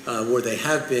 28, where they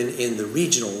have been in the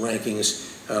regional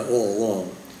rankings all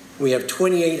along. We have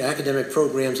 28 academic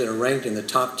programs that are ranked in the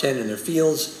top 10 in their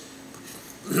fields,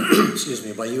 excuse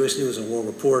me, by U.S. News and World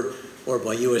Report or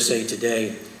by USA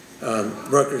Today.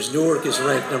 Rutgers Newark is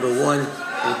ranked #1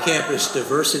 in campus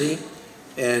diversity,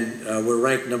 and we're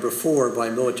ranked #4 by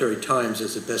Military Times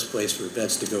as the best place for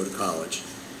vets to go to college.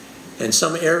 And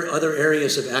some other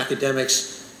areas of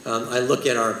academics, I look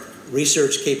at our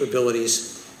research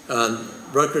capabilities.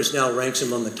 Rutgers now ranks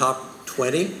among the top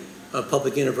 20 of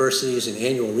public universities in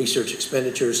annual research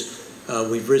expenditures.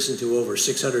 We've risen to over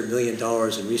 $600 million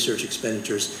in research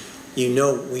expenditures. You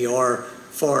know we are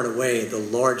far and away the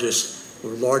largest.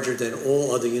 We're larger than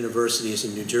all other universities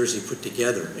in New Jersey put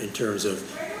together in terms of,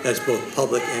 that's both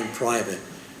public and private,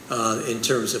 in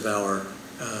terms of our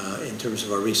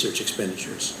research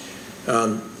expenditures.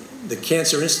 The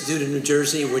Cancer Institute of New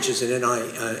Jersey, which is an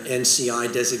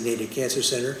NCI designated cancer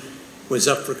center, was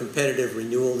up for competitive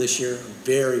renewal this year. A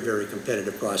very, very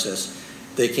competitive process.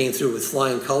 They came through with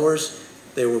flying colors.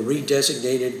 They were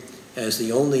redesignated as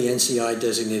the only NCI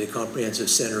designated comprehensive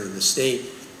center in the state,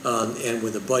 and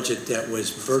with a budget that was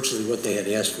virtually what they had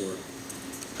asked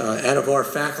for. Out of our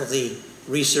faculty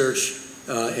research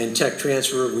and tech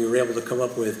transfer, we were able to come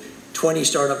up with 20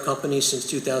 startup companies since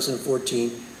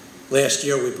 2014. Last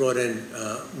year, we brought in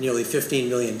nearly $15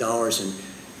 million in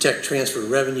tech transfer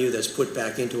revenue that's put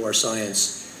back into our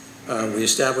science. We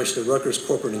established the Rutgers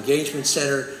Corporate Engagement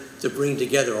Center to bring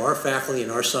together our faculty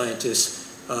and our scientists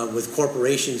with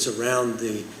corporations around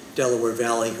the Delaware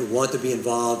Valley who want to be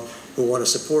involved, who want to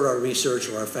support our research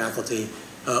or our faculty,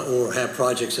 or have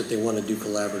projects that they want to do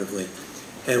collaboratively.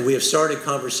 And we have started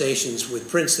conversations with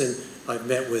Princeton. I've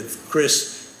met with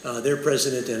Chris, their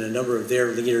president, and a number of their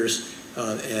leaders,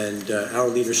 and our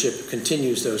leadership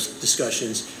continues those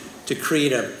discussions to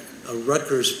create a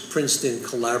Rutgers-Princeton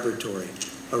collaboratory,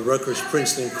 a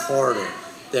Rutgers-Princeton corridor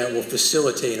that will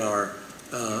facilitate our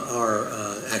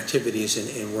activities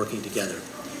in working together.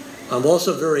 I'm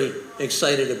also very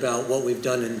excited about what we've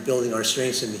done in building our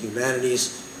strengths in the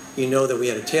humanities. You know that we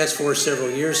had a task force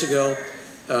several years ago,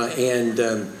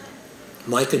 and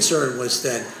my concern was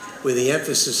that with the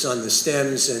emphasis on the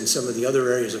STEMs and some of the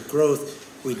other areas of growth,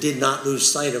 we did not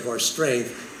lose sight of our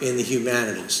strength in the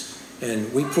humanities.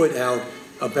 And we put out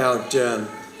about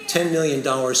 $10 million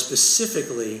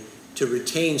specifically to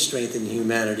retain strength in the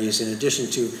humanities, in addition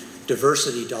to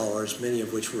diversity dollars, many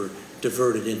of which were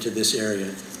diverted into this area.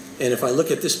 And if I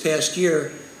look at this past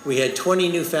year, we had 20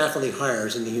 new faculty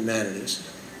hires in the humanities,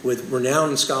 with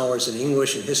renowned scholars in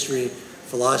English and history,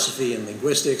 philosophy and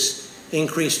linguistics,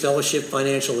 increased fellowship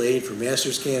financial aid for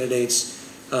master's candidates,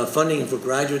 funding for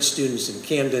graduate students in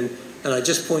Camden. And I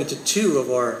just point to two of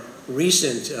our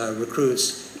recent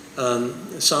recruits,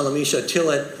 Salamisha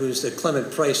Tillett, who's the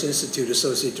Clement Price Institute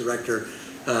Associate Director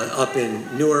up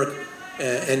in Newark,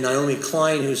 and Naomi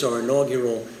Klein, who's our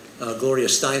inaugural Gloria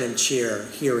Steinem Chair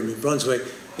here in New Brunswick,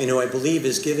 and who I believe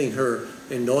is giving her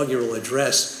inaugural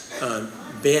address,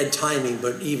 bad timing,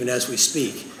 but even as we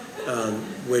speak,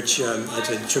 which is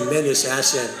a tremendous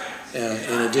asset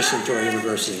in addition to our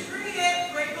university.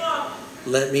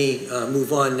 Let me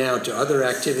move on now to other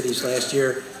activities last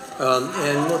year,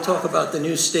 and we'll talk about the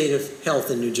new state of health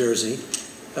in New Jersey,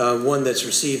 one that's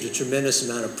received a tremendous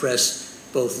amount of press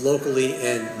both locally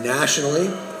and nationally.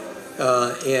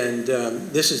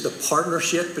 This is the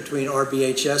partnership between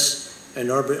RBHS and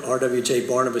RWJ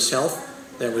Barnabas Health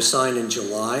that was signed in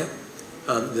July.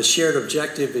 The shared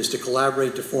objective is to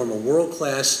collaborate to form a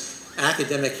world-class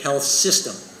academic health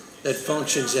system that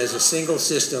functions as a single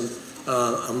system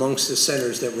amongst the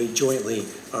centers that we jointly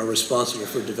are responsible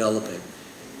for developing.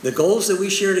 The goals that we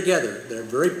share together, that are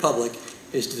very public,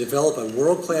 is to develop a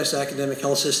world-class academic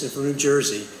health system for New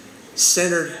Jersey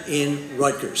centered in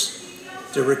Rutgers,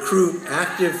 to recruit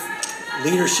active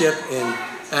leadership in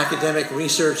academic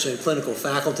research and clinical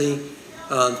faculty,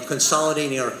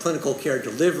 consolidating our clinical care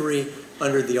delivery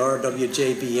under the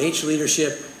RWJBH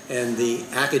leadership and the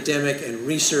academic and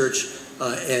research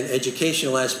and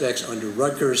educational aspects under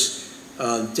Rutgers,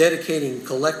 dedicating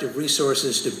collective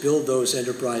resources to build those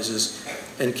enterprises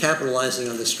and capitalizing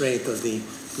on the strength of the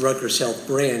Rutgers Health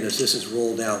brand as this is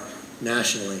rolled out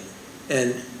nationally.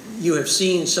 And you have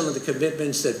seen some of the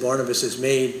commitments that Barnabas has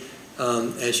made.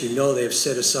 As you know, they have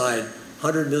set aside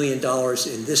 $100 million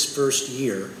in this first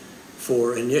year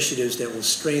for initiatives that will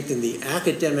strengthen the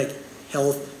academic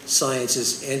health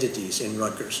sciences entities in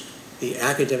Rutgers. The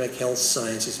academic health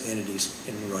sciences entities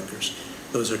in Rutgers.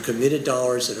 Those are committed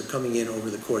dollars that are coming in over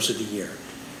the course of the year.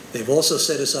 They've also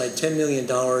set aside $10 million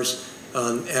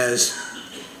as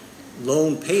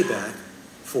loan payback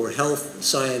for health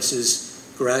sciences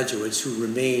graduates who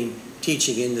remain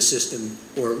teaching in the system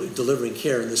or delivering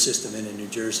care in the system and in New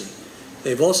Jersey.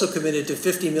 They've also committed to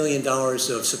 $50 million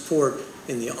of support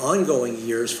in the ongoing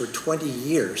years for 20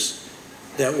 years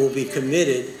that will be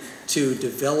committed to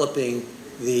developing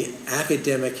the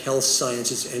academic health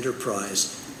sciences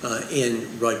enterprise in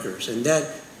Rutgers. And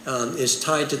that is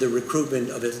tied to the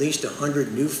recruitment of at least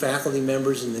 100 new faculty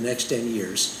members in the next 10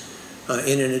 years.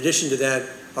 And in addition to that,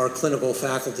 our clinical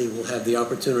faculty will have the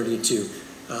opportunity to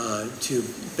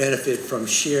benefit from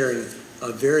sharing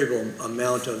a variable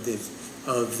amount of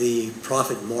the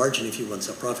profit margin, if you want,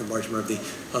 so profit margin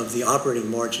of the operating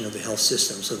margin of the health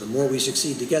system. So the more we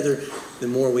succeed together, the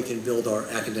more we can build our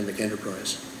academic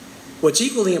enterprise. What's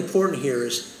equally important here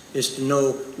is to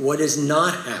know what is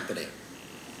not happening.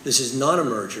 This is not a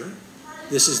merger.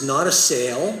 This is not a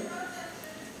sale.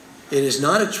 It is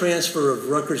not a transfer of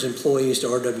Rutgers employees to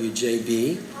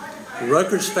RWJB.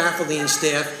 Rutgers faculty and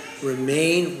staff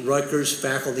remain Rutgers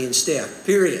faculty and staff,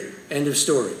 period. End of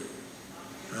story.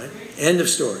 Right? End of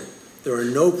story. There are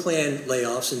no planned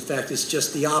layoffs. In fact, it's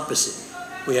just the opposite.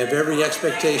 We have every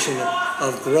expectation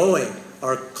of growing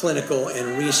our clinical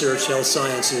and research health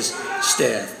sciences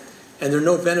staff. And there are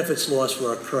no benefits lost for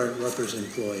our current Rutgers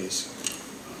employees.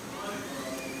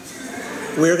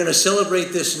 We're going to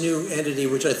celebrate this new entity,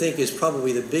 which I think is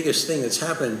probably the biggest thing that's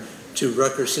happened to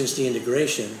Rutgers since the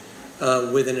integration,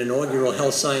 with an inaugural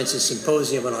Health Sciences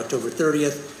Symposium on October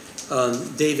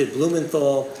 30th. David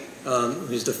Blumenthal,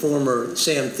 who's the former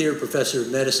Sam Thier Professor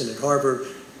of Medicine at Harvard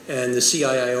and the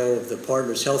CIO of the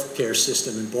Partners Healthcare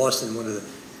System in Boston, one of the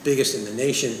biggest in the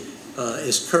nation,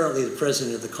 is currently the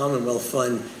president of the Commonwealth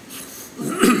Fund,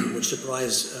 which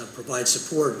provides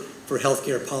support for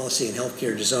healthcare policy and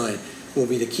healthcare design, will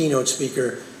be the keynote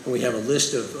speaker, and we have a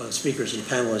list of speakers and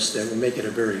panelists that will make it a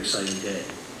very exciting day.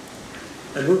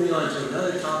 And moving on to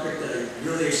another topic that I'm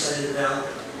really excited about,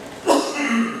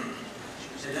 and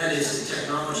that is the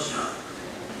technology hub.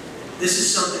 This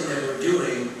is something that we're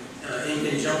doing in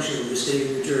conjunction with the state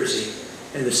of New Jersey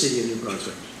and the city of New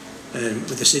Brunswick. And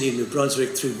with the city of New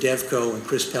Brunswick through DevCo and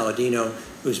Chris Palladino,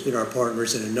 who's been our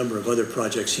partners in a number of other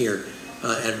projects here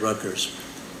at Rutgers.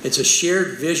 It's a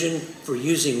shared vision for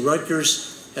using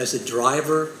Rutgers as a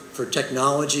driver for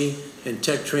technology and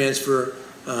tech transfer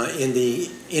in the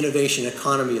innovation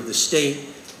economy of the state,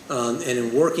 and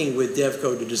in working with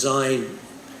DevCo to design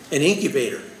an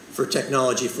incubator for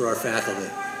technology for our faculty.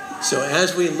 So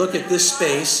as we look at this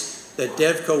space that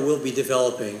DevCo will be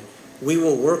developing, we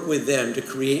will work with them to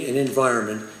create an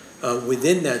environment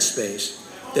within that space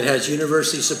that has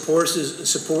university support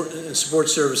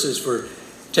services for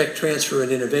tech transfer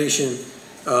and innovation,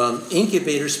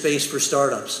 incubator space for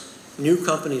startups, new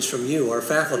companies from you, our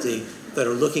faculty, that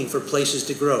are looking for places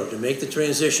to grow, to make the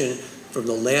transition from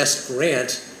the last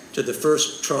grant to the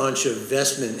first tranche of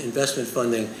investment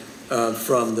funding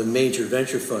from the major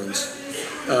venture funds.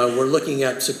 We're looking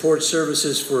at support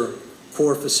services for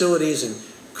core facilities and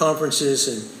conferences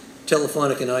and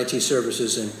telephonic and IT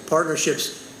services and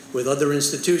partnerships with other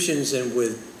institutions and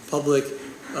with public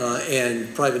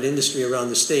and private industry around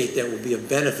the state that will be a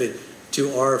benefit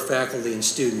to our faculty and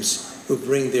students who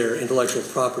bring their intellectual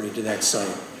property to that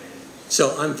site.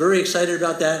 So I'm very excited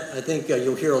about that. I think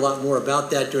you'll hear a lot more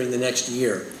about that during the next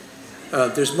year.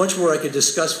 There's much more I could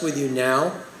discuss with you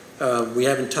now. We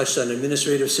haven't touched on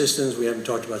administrative systems. We haven't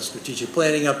talked about strategic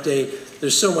planning update.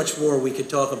 There's so much more we could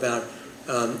talk about.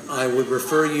 I would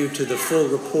refer you to the full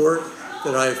report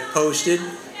that I've posted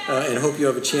and hope you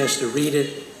have a chance to read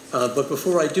it. But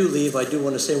before I do leave, I do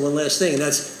want to say one last thing, and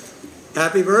that's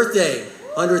happy birthday,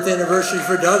 100th anniversary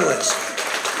for Douglas.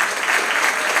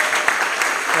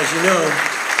 As you know,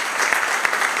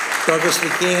 Douglas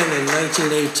began in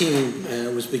 1918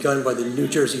 and was begun by the New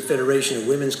Jersey Federation of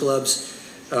Women's Clubs.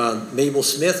 Mabel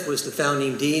Smith was the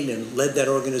founding dean and led that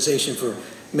organization for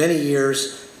many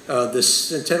years. The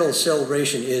centennial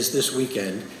celebration is this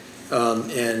weekend,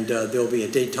 and there'll be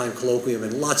a daytime colloquium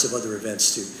and lots of other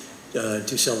events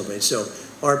to celebrate. So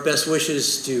our best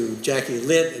wishes to Jackie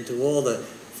Litt and to all the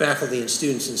faculty and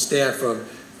students and staff from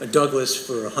Douglas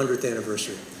for 100th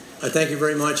anniversary. I thank you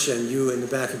very much, and you in the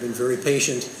back have been very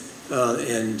patient,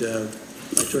 and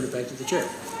I turn it back to the chair.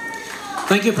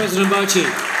 Thank you, President Barchi.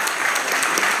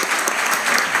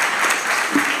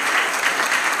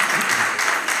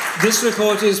 This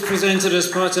report is presented as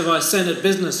part of our Senate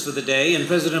business for the day, and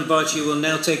President Barchi will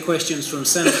now take questions from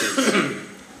senators.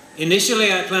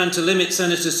 Initially, I plan to limit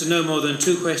senators to no more than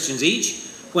 2 questions each.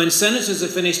 When senators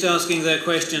have finished asking their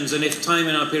questions, and if time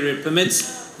in our period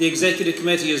permits, the Executive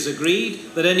Committee has agreed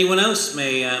that anyone else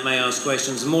may ask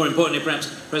questions, and more importantly, perhaps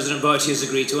President Barchi has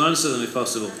agreed to answer them if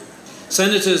possible.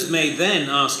 Senators may then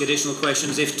ask additional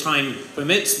questions if time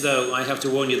permits, though I have to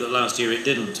warn you that last year it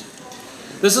didn't.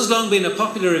 This has long been a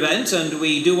popular event, and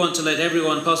we do want to let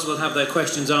everyone possible have their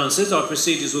questions answered. Our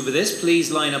procedures will be this.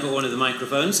 Please line up at one of the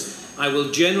microphones. I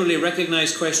will generally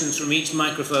recognize questions from each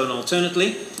microphone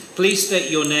alternately. Please state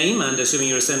your name and, assuming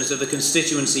you're a senator, the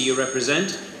constituency you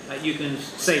represent. You can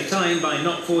save time by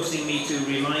not forcing me to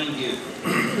remind you.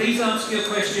 Please ask your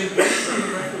question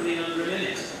preferably under a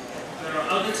minute. There are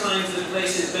other times and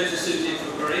places better suited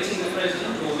for berating the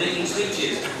President or making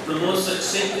speeches. The more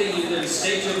succinctly you can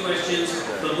state your questions,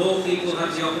 the more people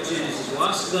have the opportunity to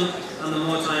ask them, and the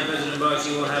more time President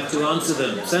Barchi will have to answer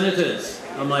them. Senators,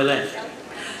 on my left.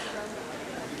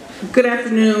 Good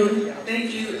afternoon.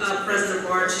 Thank you, President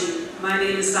Barchi. My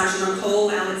name is Sasha Nicole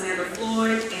Alexander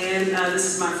Floyd, and this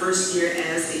is my first year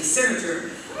as a senator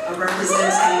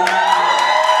representing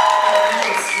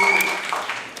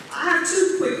I have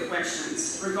 2 quick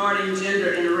questions regarding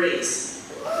gender and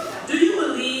race. Do you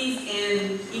believe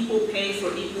in equal pay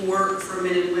for equal work for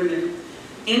men and women?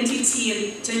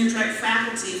 NTT and tenure-track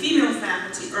faculty, female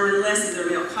faculty, earn less than their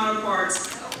male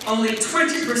counterparts. Only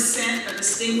 20% of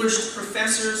distinguished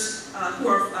professors who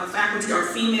are faculty are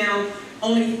female.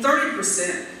 Only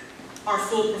 30% are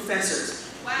full professors.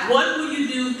 Wow. What will you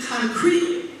do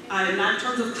concretely, not in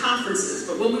terms of conferences,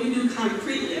 but what will you do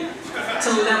concretely to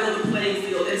level the playing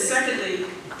field? And secondly,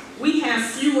 we have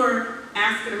fewer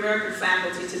African American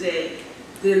faculty today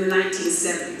than in the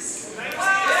 1970s.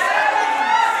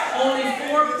 Only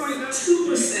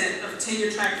 4.2% of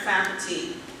tenure-track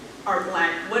faculty are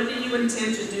black. What do you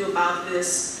intend to do about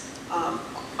this?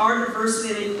 Are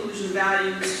diversity and inclusion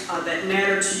values that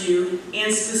matter to you?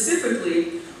 And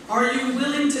specifically, are you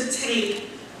willing to take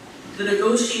the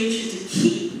negotiation to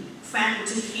keep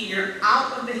faculty here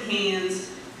out of the hands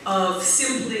of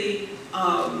simply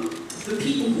the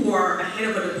people who are ahead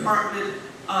of a department?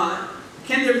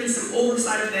 Can there be some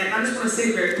oversight of that? And I just want to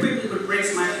say very quickly what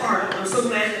breaks my heart. I'm so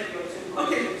glad that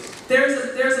okay.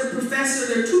 There's a professor,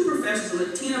 there are 2 professors, a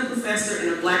Latina professor and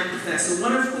a black professor,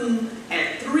 one of whom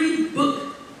had 3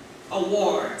 book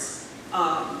awards.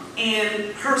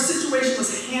 And her situation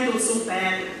was handled so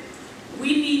badly.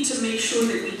 We need to make sure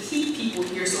that we keep people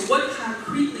here. So what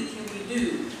concretely can we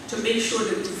do to make sure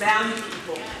that we value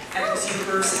people at this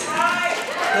university?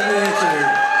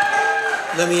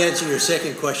 Let me answer your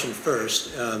second question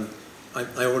first.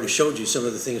 I already showed you some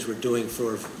of the things we're doing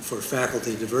for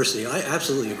faculty diversity. I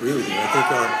absolutely agree with you. I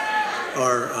think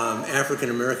our African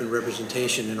American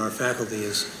representation in our faculty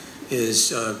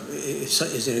is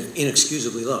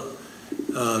inexcusably low,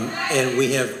 and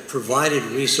we have provided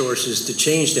resources to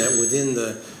change that within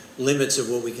the limits of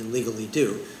what we can legally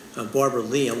do. Barbara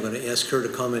Lee, I'm going to ask her to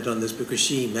comment on this because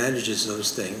she manages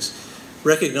those things.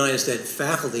 Recognize that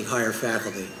faculty hire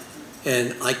faculty.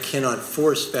 and I cannot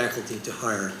force faculty to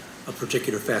hire a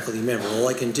particular faculty member. All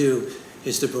I can do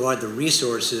is to provide the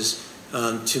resources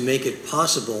to make it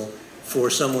possible for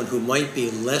someone who might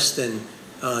be less than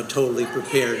totally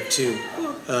prepared to,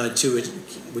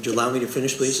 would you allow me to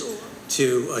finish, please?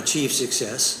 To achieve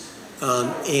success,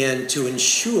 and to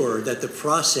ensure that the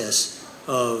process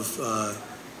of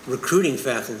recruiting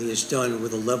faculty is done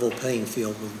with a level playing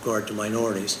field with regard to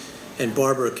minorities. And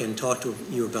Barbara can talk to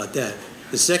you about that.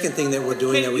 The second thing that we're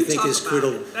doing that we think is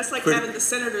critical. That's like having the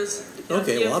senators.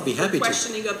 Okay, well, I'll be happy to.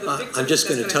 I'm just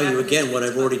going to tell you again what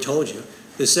I've already told you.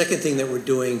 The second thing that we're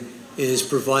doing is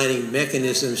providing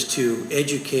mechanisms to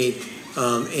educate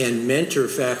and mentor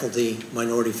faculty,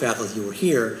 minority faculty who are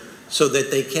here, so that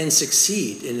they can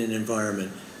succeed in an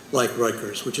environment like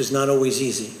Rutgers, which is not always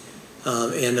easy.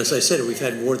 And as I said, we've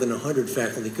had more than 100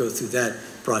 faculty go through that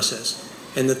process.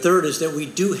 And the third is that we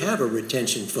do have a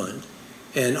retention fund.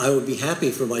 And I would be happy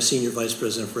for my Senior Vice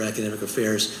President for Academic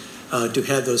Affairs to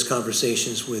have those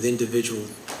conversations with individual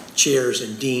chairs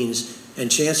and deans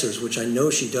and chancellors, which I know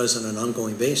she does on an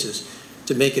ongoing basis,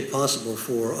 to make it possible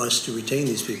for us to retain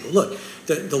these people. Look,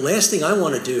 the last thing I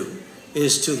want to do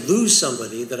is to lose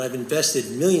somebody that I've invested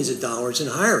millions of dollars in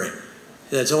hiring.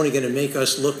 That's only going to make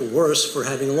us look worse for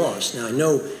having lost. Now, I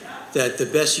know that the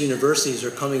best universities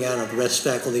are coming out of best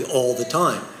faculty all the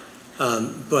time,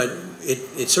 but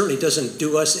it certainly doesn't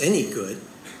do us any good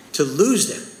to lose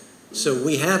them. So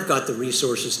we have got the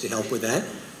resources to help with that,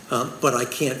 but I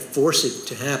can't force it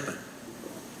to happen.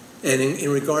 And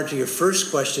in regard to your first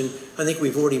question, I think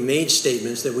we've already made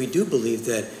statements that we do believe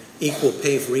that equal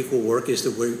pay for equal work is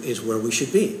where we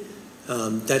should be.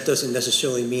 That doesn't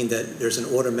necessarily mean that there's an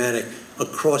automatic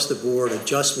across-the-board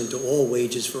adjustment to all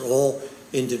wages for all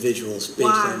individuals based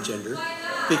on gender.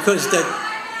 Because that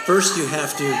first you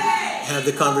have to have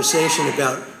the conversation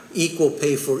about equal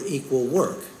pay for equal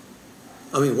work.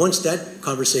 I mean, once that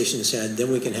conversation is had,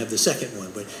 then we can have the second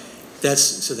one. But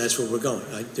that's where we're going.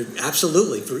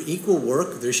 Absolutely, for equal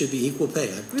work, there should be equal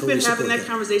pay. We've been having that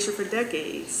conversation for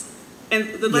decades. And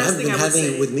the last thing I would say...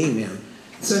 You haven't been having it with me, ma'am.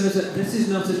 Senator, this is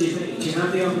not a debate. You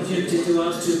have the opportunity to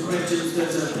ask 2 questions.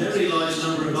 There's a very large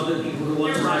number of other people who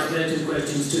want to ask their 2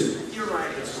 questions too. You're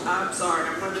right. I'm sorry.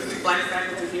 I'm one of the black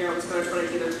faculty here. I was going to try to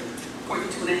get a point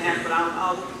 2.5, but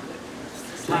I'll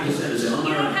Thank you, Senator.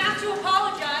 You don't have to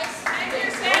apologize. Thank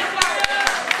you, Senator.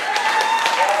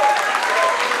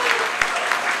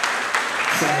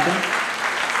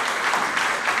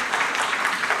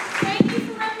 Thank you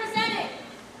for representing.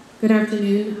 Good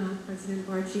afternoon, President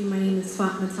Barchi. My name is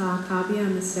Fatmata Akabi.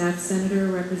 I'm a staff senator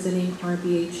representing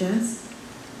RBHS.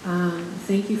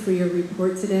 Thank you for your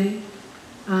report today.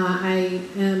 I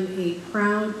am a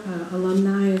proud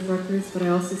alumni of Rutgers, but I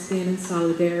also stand in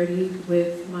solidarity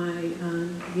with my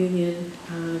union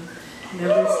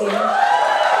members here.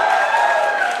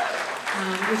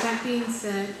 With that being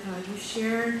said, you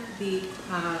shared the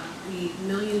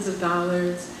millions of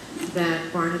dollars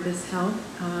that Barnabas Health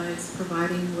is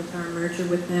providing with our merger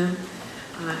with them.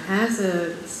 As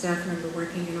a staff member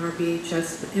working in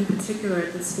RBHS, in particular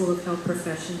at the School of Health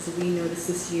Professions, we noticed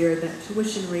this year that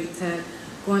tuition rates had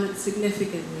gone up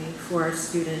significantly for our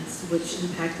students, which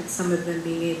impacted some of them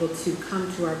being able to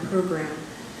come to our program.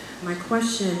 My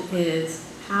question is,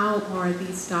 how are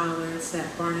these dollars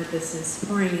that Barnabas is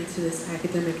pouring into this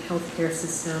academic healthcare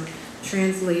system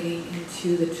translating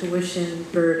into the tuition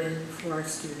burden for our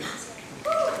students?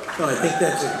 Well, I think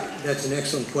that's an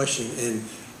excellent question, and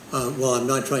while I'm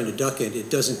not trying to duck it, it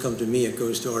doesn't come to me, it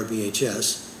goes to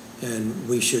RBHS, and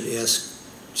we should ask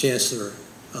Chancellor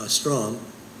Strom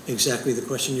exactly the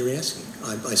question you're asking.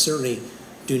 I certainly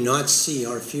do not see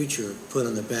our future put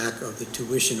on the back of the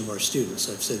tuition of our students.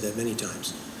 I've said that many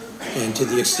times. And to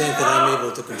the extent that I'm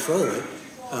able to control it,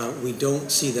 we don't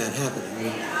see that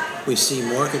happening. We see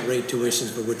market rate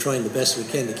tuitions, but we're trying the best we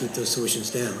can to keep those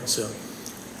tuitions down. So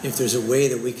if there's a way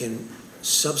that we can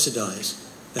subsidize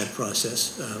that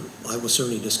process, I will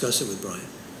certainly discuss it with Brian.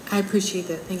 I appreciate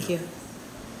that. Thank you.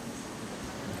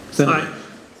 Hi.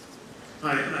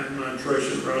 Hi, I'm Troy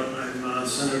Shipro. I'm a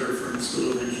senator from the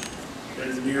School of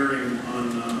Engineering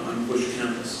on Bush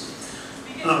campus.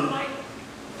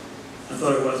 I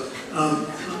thought it was.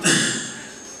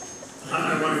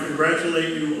 I want to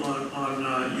congratulate you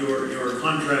on your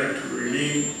contract to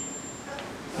remain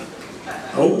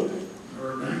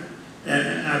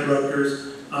at Rutgers,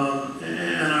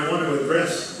 and I want to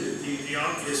address the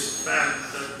obvious fact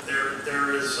that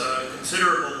there is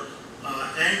considerable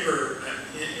anger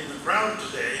in the crowd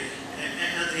today,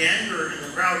 and the anger in the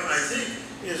crowd, I think,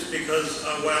 is because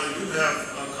while you have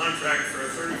a contract for a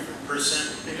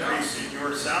 30% increase in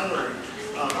your salary,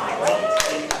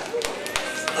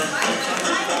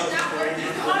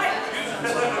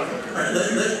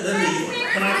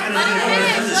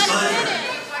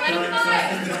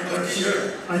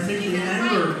 I think the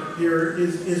anger here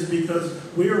is because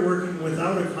we are working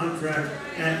without a contract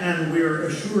and we are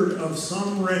assured of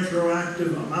some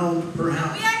retroactive amount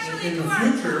perhaps in the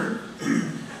future.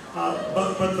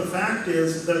 But the fact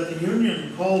is that the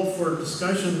union called for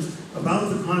discussions about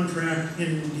the contract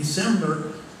in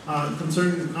December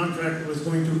concerning the contract that was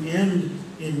going to end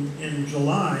in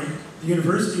July. The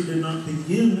university did not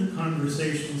begin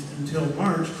conversations until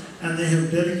March, and they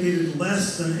have dedicated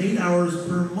less than 8 hours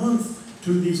per month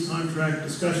to these contract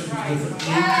discussions with 18,000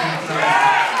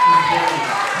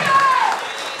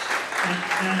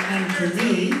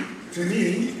 employees. And to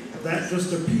me, that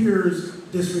just appears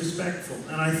disrespectful.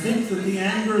 And I think that the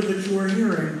anger that you are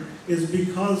hearing is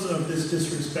because of this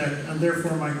disrespect, and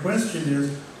therefore my question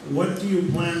is, what do you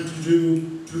plan to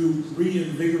do to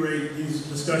reinvigorate these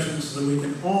discussions so that we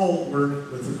can all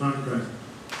work with the contract?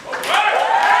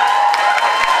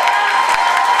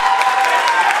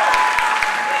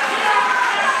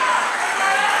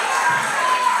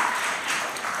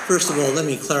 First of all, let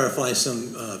me clarify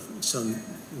some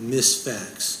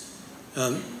misfacts.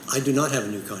 I do not have a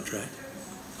new contract.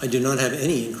 I do not have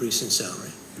any increase in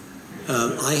salary.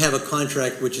 I have a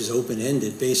contract which is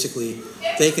open-ended. Basically,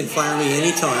 they can fire me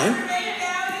anytime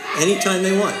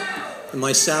they want. And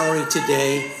my salary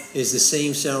today is the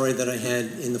same salary that I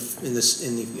had in the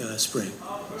spring.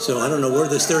 So I don't know where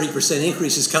this 30%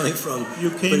 increase is coming from.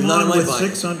 You came on with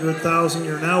 600,000.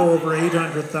 You're now over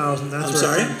 800,000. I'm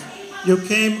sorry? You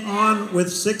came on with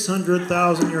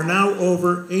 600,000. You're now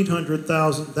over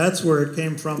 800,000. That's where it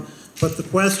came from. But the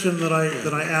question that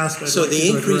I asked, so the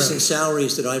increase in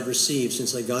salaries that I've received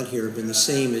since I got here have been the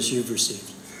same as you've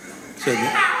received. So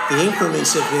the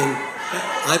increments have been,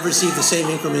 I've received the same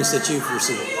increments that you've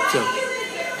received. So,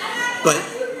 but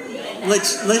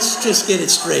let's just get it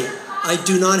straight. I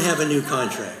do not have a new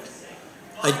contract.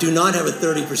 I do not have a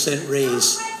 30%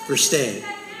 raise for staying.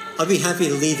 I'll be happy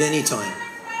to leave anytime.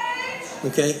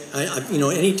 Okay,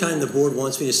 anytime the board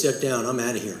wants me to step down, I'm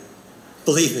out of here.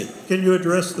 Believe me. Can you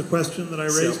address the question that I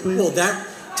raised, please? Well,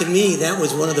 to me, that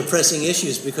was one of the pressing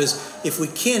issues, because if we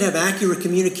can't have accurate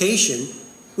communication,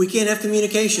 we can't have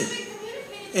communication.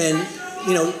 And,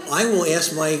 I will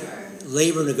ask my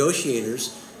labor negotiators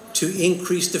to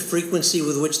increase the frequency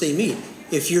with which they meet.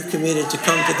 If you're committed to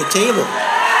come to the table,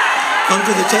 come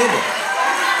to the table.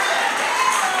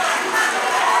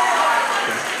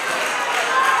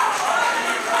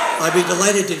 I'd be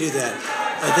delighted to do that.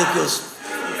 I think you'll...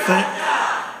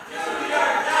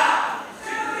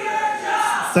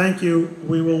 Thank you.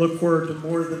 We will look forward to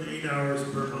more than 8 hours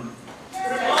per month.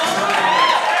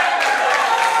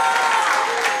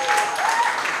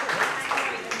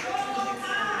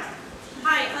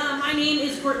 Hi, my name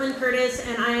is Cortland Curtis,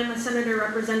 and I am a senator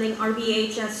representing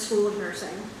RBHS School of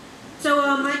Nursing. So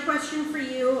my question for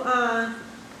you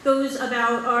goes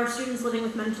about our students living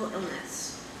with mental illness.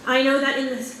 I know that in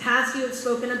the past you have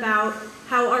spoken about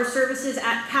how our services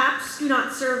at CAPS do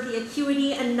not serve the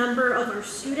acuity and number of our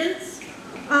students.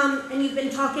 And you've been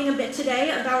talking a bit today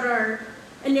about our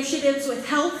initiatives with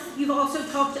health. You've also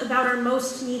talked about our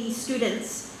most needy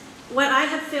students. What I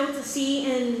have failed to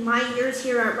see in my years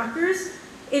here at Rutgers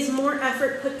is more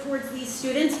effort put towards these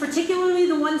students, particularly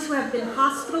the ones who have been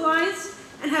hospitalized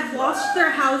and have lost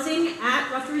their housing at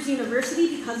Rutgers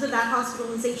University because of that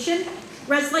hospitalization.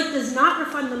 ResLife does not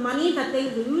refund the money that they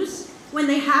lose when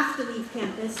they have to leave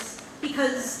campus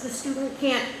because the student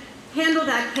can't handle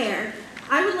that care.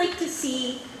 I would like to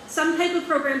see some type of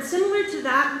program similar to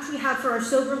that which we have for our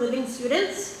sober living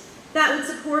students that would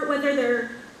support whether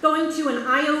they're going to an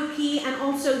IOP and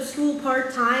also school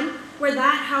part-time, where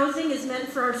that housing is meant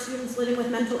for our students living with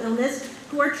mental illness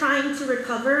who are trying to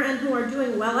recover and who are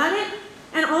doing well at it,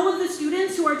 and all of the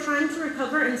students who are trying to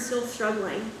recover and still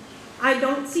struggling. I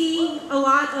don't see a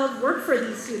lot of work for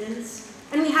these students,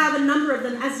 and we have a number of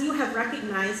them, as you have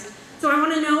recognized. So I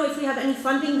want to know if we have any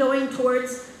funding going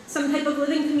towards some type of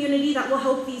living community that will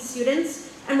help these students,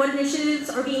 and what initiatives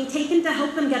are being taken to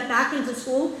help them get back into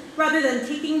school, rather than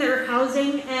taking their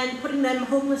housing and putting them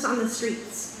homeless on the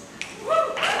streets.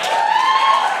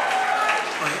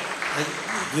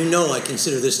 I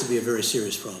consider this to be a very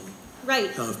serious problem.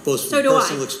 Right. Both from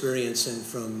personal experience and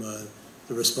from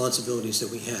the responsibilities that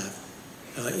we have.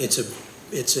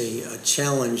 It's a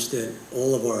challenge that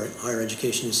all of our higher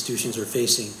education institutions are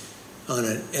facing on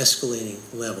an escalating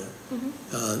level.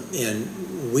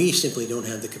 And we simply don't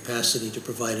have the capacity to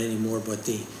provide any more but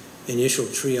the initial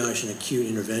triage and acute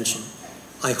intervention.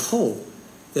 I hope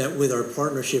that with our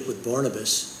partnership with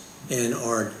Barnabas and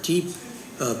our deep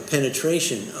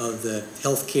penetration of the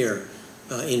healthcare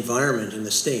environment in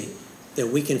the state, that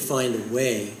we can find a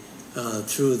way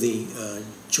through the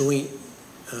joint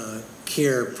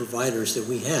care providers that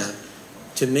we have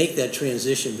to make that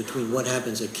transition between what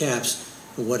happens at CAPS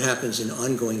and what happens in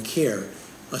ongoing care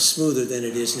smoother than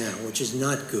it is now, which is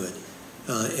not good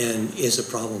and is a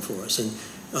problem for us.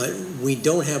 And we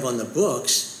don't have on the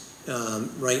books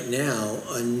right now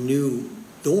a new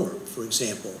dorm, for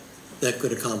example, that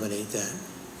could accommodate that.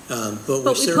 But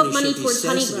we certainly put money should be towards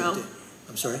sensitive Honeygrow.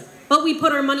 I'm sorry? But we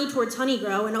put our money towards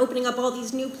Honeygrow and opening up all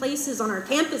these new places on our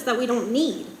campus that we don't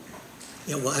need.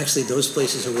 Yeah, well, actually, those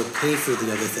places are what pay for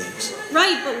the other things.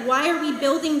 Right, but why are we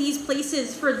building these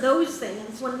places for those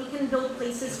things when we can build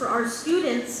places for our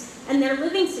students and their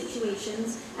living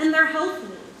situations and their health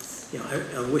needs? Yeah,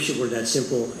 I wish it were that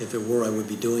simple. If it were, I would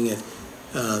be doing it.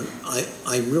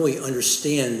 I really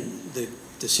understand the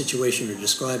situation you're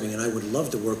describing, and I would love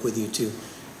to work with you to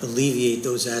alleviate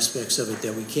those aspects of it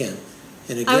that we can.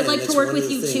 And again, I would like to work with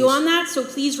you too on that, so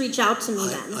please reach out to me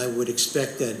then. I would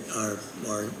expect that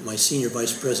my senior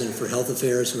vice president for health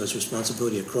affairs, who has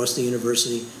responsibility across the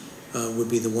university, would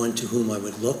be the one to whom I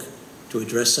would look to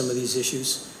address some of these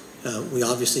issues. We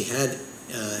obviously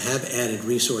have added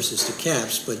resources to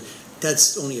CAPS, but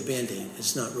that's only a Band-Aid.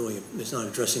 It's not it's not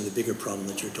addressing the bigger problem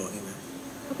that you're talking about.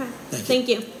 Okay. Thank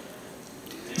you.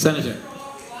 Senator.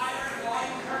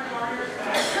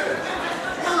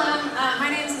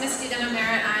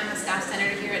 I'm a staff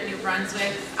senator here at New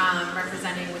Brunswick,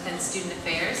 representing within student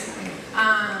affairs.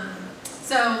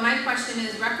 So my question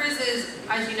is, Rutgers is,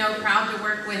 as you know, proud to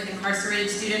work with incarcerated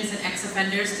students and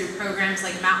ex-offenders through programs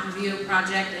like Mountain View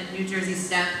Project and New Jersey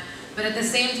STEP. But at the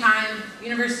same time,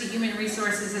 University Human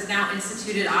Resources has now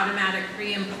instituted automatic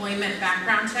pre-employment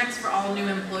background checks for all new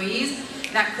employees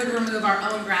that could remove our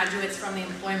own graduates from the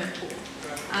employment pool.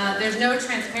 There's no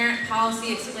transparent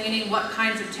policy explaining what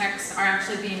kinds of checks are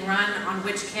actually being run on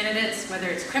which candidates, whether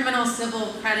it's criminal,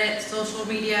 civil, credit, social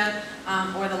media,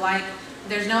 or the like.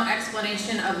 There's no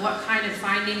explanation of what kind of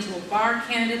findings will bar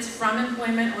candidates from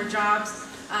employment or jobs.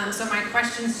 So my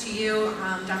questions to you,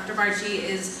 Dr. Barchi,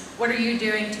 is what are you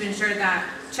doing to ensure that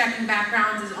checking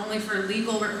backgrounds is only for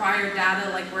legal required data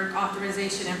like work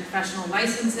authorization and professional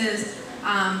licenses?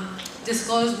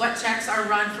 Disclose what checks are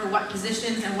run for what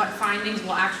positions and what findings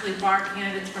will actually bar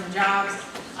candidates from jobs,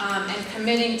 and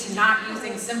committing to not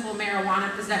using simple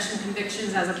marijuana possession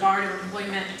convictions as a bar to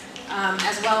employment,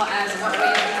 as well as what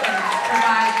ways we can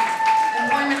provide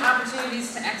employment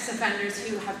opportunities to ex-offenders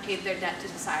who have paid their debt to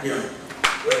society. Yeah.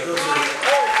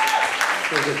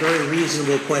 Those are very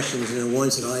reasonable questions, and the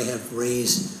ones that I have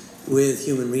raised with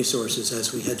Human Resources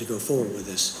as we had to go forward with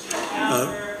this.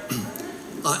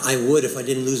 I would if I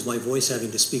didn't lose my voice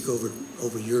having to speak over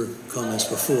your comments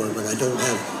before, but I don't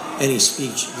have any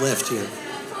speech left here.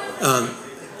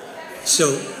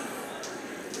 So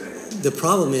the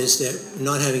problem is that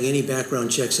not having any background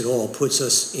checks at all puts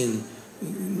us in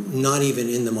not even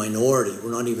in the minority. We're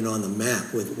not even on the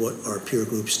map with what our peer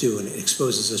groups do, and it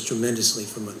exposes us tremendously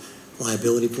from a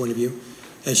liability point of view.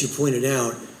 As you pointed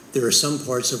out, there are some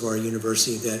parts of our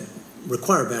university that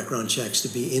require background checks to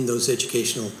be in those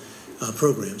educational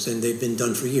programs, and they've been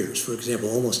done for years. For example,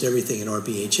 almost everything in our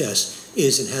BHS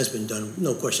is and has been done,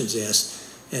 no questions asked,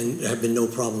 and have been no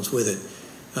problems with it.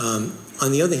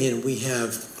 On the other hand, we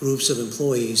have groups of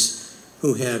employees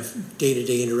who have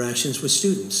day-to-day interactions with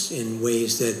students in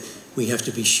ways that we have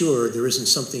to be sure there isn't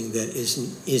something that is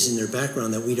in their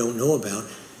background that we don't know about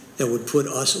that would put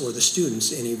us or the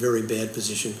students in a very bad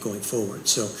position going forward.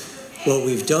 So what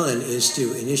we've done is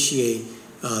to initiate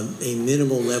a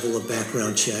minimal level of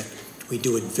background check. We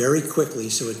do it very quickly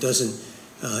so it doesn't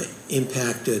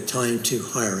impact time to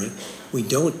hiring. We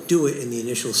don't do it in the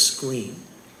initial screen.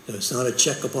 So it's not a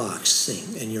check a box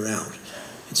thing and you're out.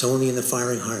 It's only in the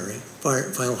final hiring.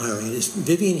 Is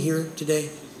Vivian here today?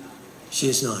 She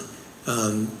is not.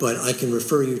 But I can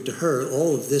refer you to her.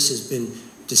 All of this has been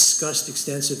discussed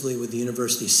extensively with the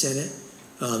University Senate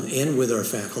and with our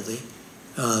faculty.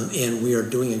 And we are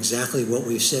doing exactly what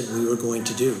we said we were going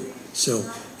to do. So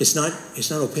it's not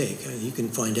opaque. You can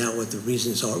find out what the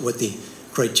reasons are, what the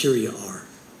criteria are.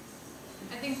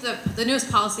 I think the newest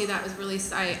policy that was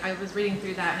released, I was reading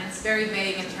through that, and it's very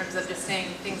vague in terms of just saying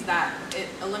things that it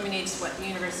eliminates what the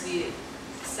university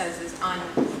says is Well,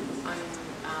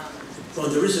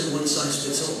 there isn't one size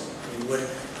fits all. I mean,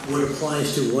 what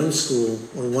applies to one school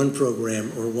or one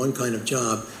program or one kind of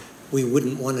job, we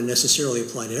wouldn't want to necessarily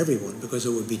apply to everyone because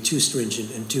it would be too stringent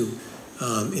and too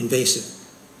invasive.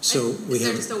 So is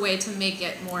there just a way to make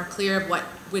it more clear of what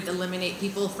would eliminate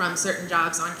people from certain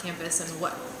jobs on campus and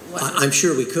what I'm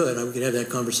sure we could. I could have that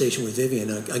conversation with Vivian.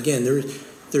 Again,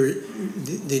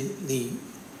 the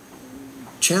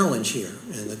challenge here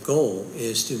and the goal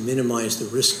is to minimize the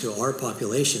risk to our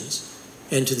populations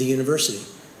and to the university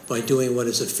by doing what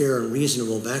is a fair and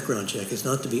reasonable background check. It's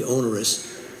not to be onerous,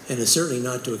 and it's certainly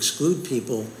not to exclude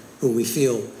people who we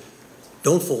feel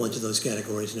don't fall into those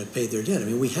categories and have paid their debt. I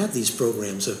mean, we have these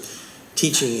programs of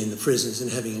teaching in the prisons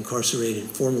and having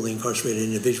formerly incarcerated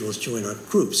individuals join our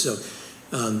groups. So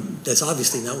that's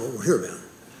obviously not what we're here about.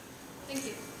 Thank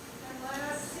you.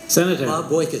 Senator. Bob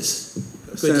Boykas.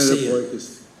 Good Senator to see you.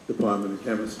 Boykas, Department of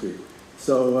Chemistry.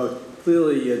 So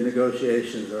clearly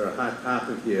negotiations are a hot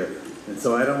topic here. And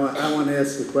so I want to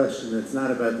ask a question that's not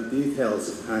about the details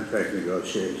of contract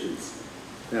negotiations.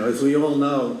 Now, as we all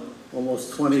know,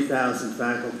 almost 20,000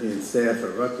 faculty and staff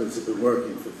at Rutgers have been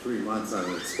working for 3 months on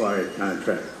an expired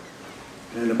contract.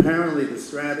 And apparently the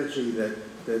strategy that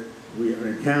we are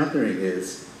encountering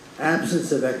is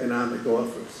absence of economic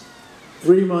offers.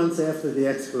 3 months after the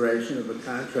expiration of a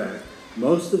contract,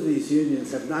 most of these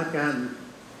unions have not gotten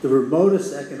the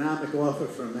remotest economic offer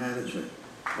from management.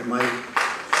 And my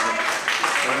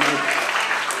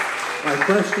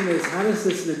question is, how is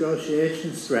this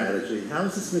negotiation strategy going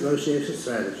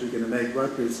to make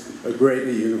Rutgers a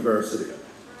greater university?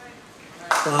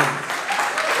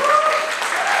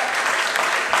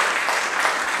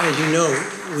 As you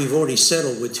know, we've already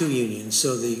settled with 2 unions,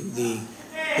 so the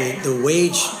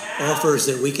wage offers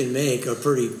that we can make are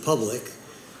pretty public.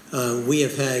 We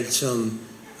have had some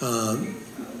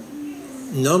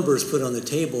numbers put on the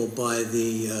table by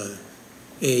the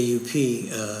AAUP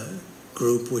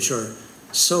group, which are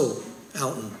so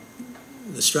out in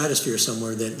the stratosphere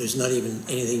somewhere that there's not even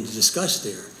anything to discuss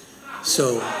there.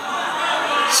 So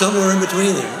somewhere in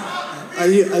between there. Are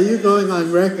you going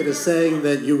on record as saying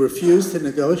that you refuse to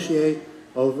negotiate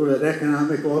over an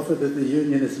economic offer that the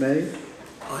union has made?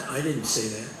 I didn't say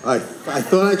that. I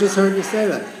thought I just heard you say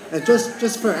that. And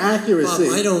just for accuracy.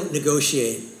 Bob, I don't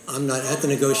negotiate. I'm not at the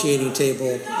negotiating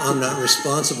table. I'm not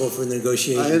responsible for the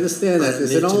negotiation. I understand that.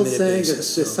 There's an old saying,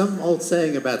 basis, there's some old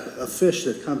saying about a fish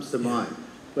that comes to mind.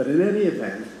 But in any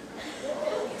event,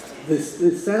 the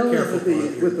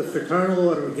settlement with the Fraternal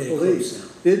Order of Police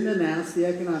didn't announce the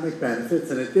economic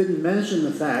benefits, and it didn't mention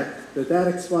the fact that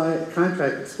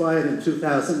contract expired in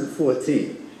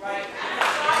 2014. Right.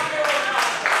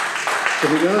 The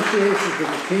negotiations with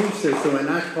the Teamsters, who are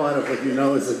not part of what you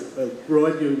know is a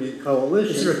broad union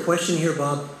coalition. Is there a question here,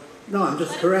 Bob? No, I'm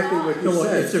just correcting what you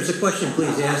said. If there's a question,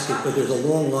 please ask it, but there's a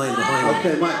long line behind it.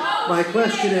 Okay, my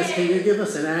question is, can you give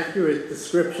us an accurate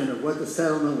description of what the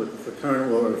settlement with the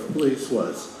Fraternal Order of Police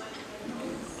was?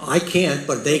 I can't,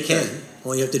 but they can.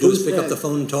 All you have to do is pick up the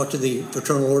phone and talk to the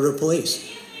Fraternal Order of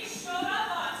Police.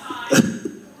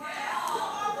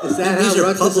 Is that These how are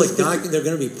Rutgers public documents. They're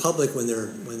going to be public when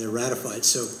they're ratified.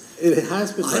 So it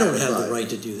has been. I don't have the right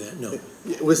to do that. No.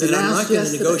 It was and I'm not going to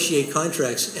yesterday. negotiate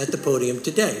contracts at the podium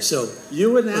today. So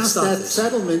you announced that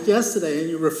settlement yesterday, and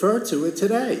you referred to it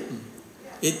today.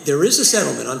 There is a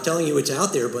settlement. I'm telling you, it's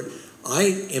out there. But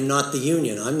I am not the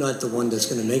union. I'm not the one that's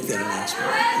going to make that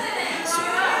announcement.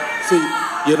 So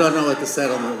you don't know what the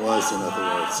settlement was, in other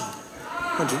words.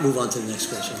 Why don't you move on to the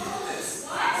next question?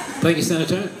 Thank you,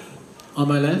 Senator. On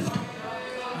my left.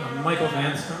 Michael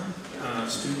Vanstone,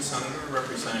 student senator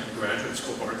representing the Graduate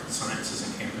School of Arts and Sciences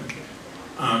in Cambridge.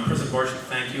 President Barchi,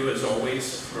 thank you as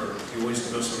always you always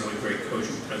give us a really great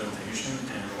cogent presentation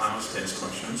and allow us to ask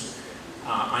questions.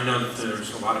 I know that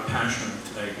there's a lot of passion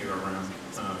today here around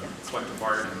collective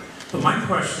bargaining. But my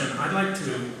question, I'd like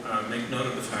to make note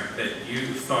of the fact that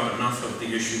you thought enough of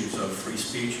the issues of free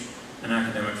speech and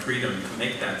academic freedom to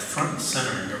make that front and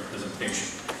center in your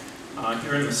presentation.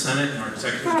 Here in the Senate, in our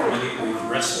executive committee, we've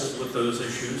wrestled with those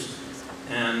issues,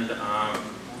 and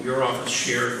your office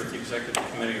shared with the executive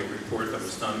committee a report that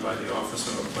was done by the Office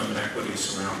of Employment Equity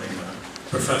surrounding a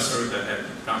professor that had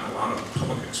gotten a lot of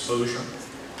public exposure.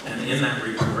 And in that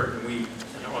report, and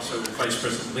also Vice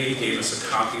President Lee gave us a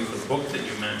copy of the book that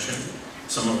you mentioned.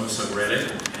 Some of us have read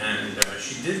it, and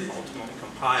she did ultimately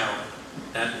compile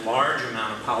that large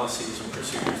amount of policies and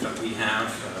procedures that we have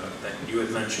that you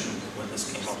had mentioned when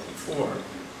this came up before,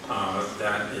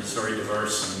 that is very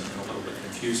diverse and a little bit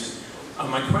confusing.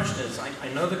 My question is,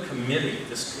 I know the committee,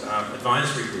 this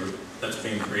advisory group that's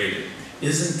being created,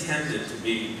 is intended to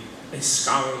be a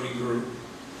scholarly group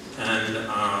and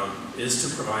is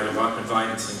to provide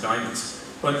advice and guidance.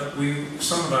 But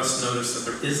some of us noticed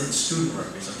that there isn't student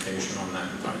representation on that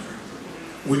advisory group.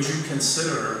 Would you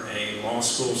consider a law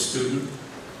school student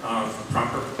of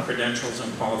proper credentials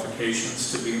and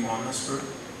qualifications to be on this group?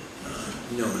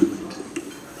 No, I wouldn't.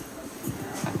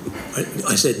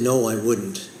 I said no, I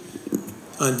wouldn't.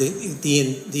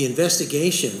 The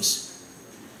investigations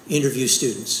interview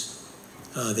students,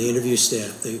 they interview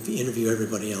staff, they interview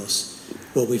everybody else.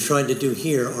 What we've tried to do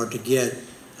here are to get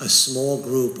a small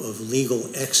group of legal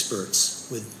experts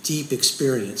with deep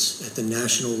experience at the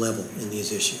national level in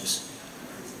these issues.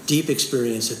 Deep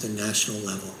experience at the national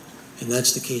level. And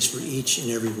that's the case for each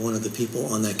and every one of the people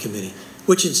on that committee,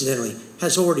 which incidentally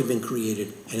has already been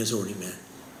created and has already met.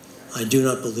 I do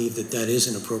not believe that that is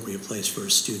an appropriate place for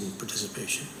a student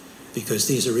participation, because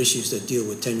these are issues that deal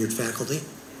with tenured faculty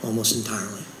almost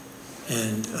entirely.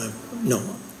 And no,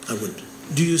 I wouldn't.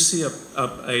 Do you see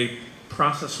a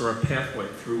process or a pathway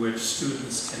through which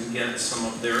students can get some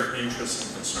of their interests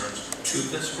and concerns to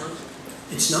this group?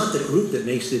 It's not the group that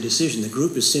makes the decision. The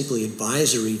group is simply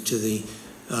advisory to the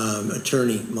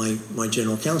attorney, my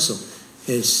general counsel.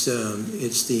 It's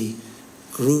the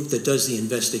group that does the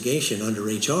investigation under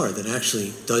HR that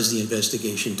actually does the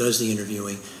investigation, does the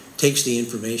interviewing, takes the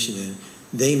information in.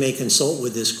 They may consult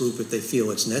with this group if they feel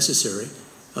it's necessary.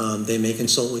 They may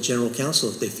consult with general counsel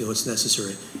if they feel it's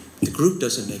necessary. The group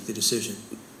doesn't make the decision.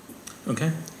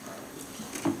 Okay.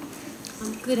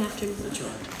 Good afternoon.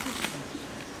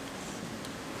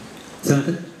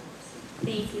 Jonathan?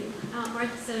 Thank you.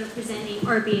 Martha, representing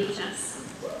RBHS.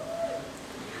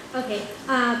 Okay,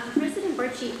 President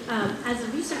Barchi, as a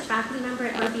research faculty member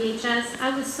at RBHS,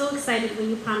 I was so excited when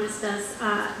you promised us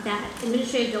that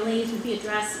administrative delays would be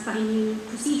addressed by new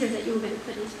procedures that you were going to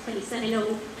put into place, and I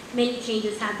know many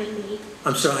changes have been made.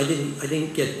 I'm sorry, I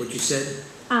didn't get what you said.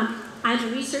 I'm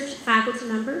a research faculty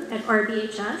member at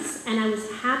RBHS, and I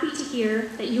was happy to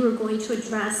hear that you were going to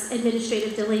address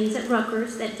administrative delays at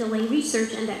Rutgers that delay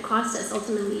research and that cost us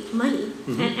ultimately money,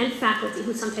 and faculty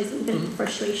who sometimes live in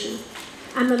frustration.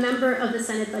 I'm a member of the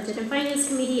Senate Budget and Finance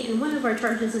Committee, and one of our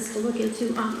charges is to look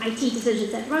into IT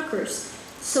decisions at Rutgers.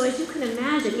 So as you can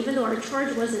imagine, even though our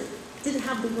charge didn't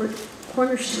have the word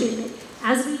cornerstone in it,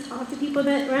 as we talk to people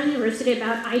around the university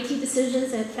about IT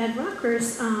decisions at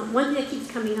Rutgers, one thing that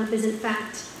keeps coming up is, in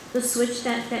fact, the switch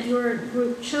that your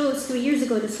group chose 3 years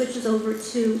ago to switch us over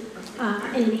to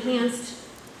an enhanced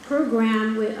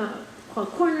program called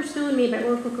Cornerstone, made by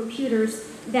Oracle Computers,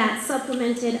 that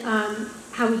supplemented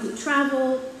how we do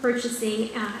travel, purchasing,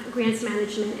 grants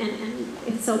management,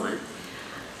 and so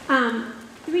on.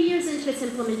 3 years into its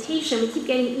implementation, we keep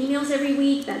getting emails every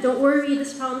week that, don't worry,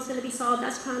 this problem's going to be solved,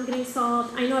 that problem's going to be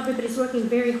solved. I know everybody's working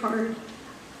very hard.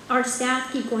 Our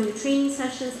staff keep going to training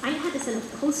sessions. I had to send a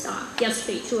postdoc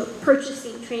yesterday to a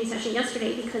purchasing training session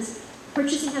yesterday because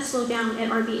purchasing has slowed down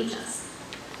at RBHS.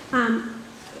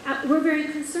 We're very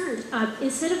concerned.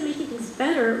 Instead of making things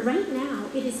better, right now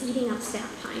it is eating up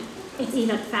staff time. It's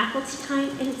eating up faculty time,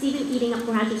 and it's even eating up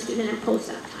graduate student and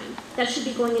postdoc time. That should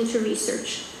be going into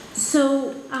research.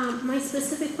 So my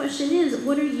specific question is,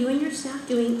 what are you and your staff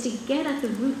doing to get at the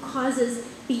root causes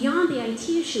beyond the IT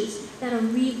issues that are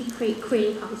really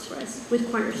creating problems for us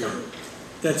with Cornerstone?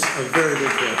 That's a very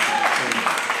good question,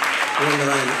 and one that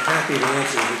I'm happy to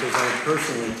answer because I've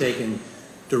personally taken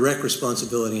direct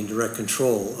responsibility and direct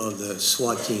control of the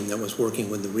SWAT team that was working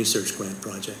with the research grant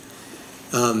project.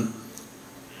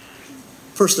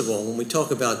 First of all, when we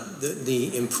talk about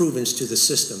the improvements to the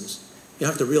systems, you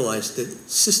have to realize that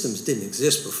systems didn't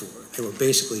exist before. They were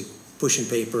basically push and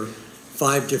paper,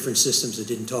 5 different systems that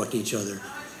didn't talk to each other,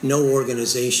 no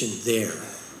organization there.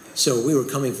 So we were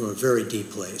coming from a very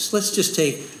deep place. Let's just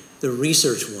take the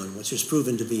research one, which has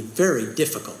proven to be very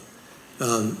difficult.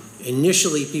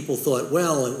 Initially, people thought,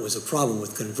 well, it was a problem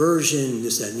with conversion,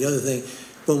 this, that, and the other thing.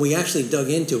 When we actually dug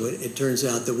into it, it turns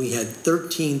out that we had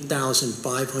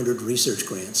 13,500 research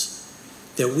grants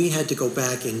that we had to go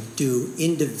back and do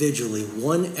individually,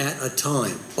 one at a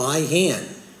time, by hand,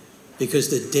 because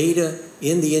the data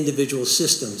in the individual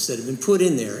systems that have been put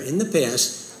in there in the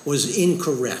past was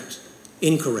incorrect.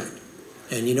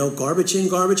 And you know, garbage in,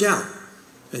 garbage out.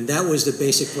 And that was the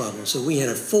basic problem. So we had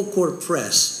a full court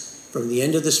press from the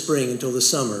end of the spring until the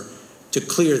summer to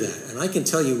clear that. And I can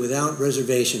tell you without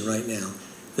reservation right now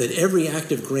that every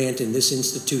active grant in this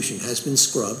institution has been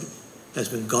scrubbed, has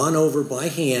been gone over by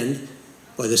hand,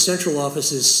 by the central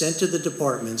offices, sent to the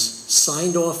departments,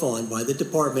 signed off on by the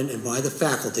department and by the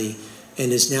faculty,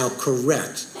 and is now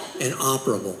correct and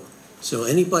operable. So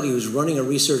anybody who's running a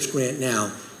research grant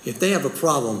now, if they have a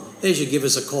problem, they should give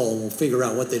us a call and we'll figure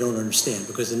out what they don't understand,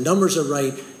 because the numbers are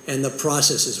right and the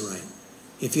process is right.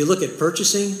 If you look at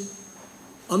purchasing,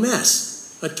 a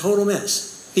mess, a total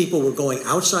mess. People were going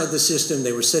outside the system,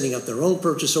 they were setting up their own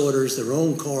purchase orders, their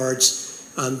own cards.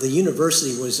 The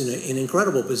university was in an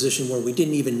incredible position where we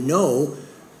didn't even know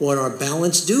what our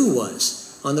balance due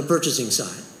was on the purchasing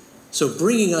side. So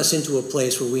bringing us into a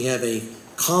place where we have a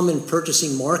common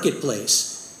purchasing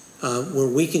marketplace where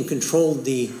we can control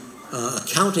the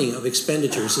accounting of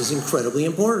expenditures is incredibly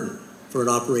important for an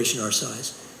operation our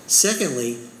size.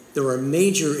 Secondly, there are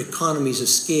major economies of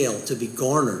scale to be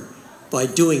garnered by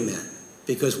doing that,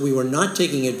 because we were not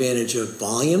taking advantage of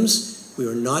volumes, we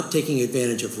were not taking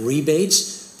advantage of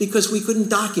rebates, because we couldn't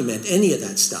document any of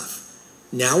that stuff.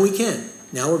 Now we can.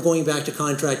 Now we're going back to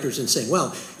contractors and saying,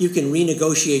 well, you can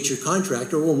renegotiate your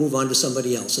contract or we'll move on to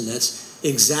somebody else, and that's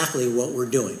exactly what we're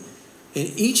doing. In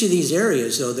each of these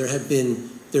areas, though,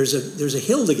 there's a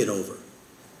hill to get over.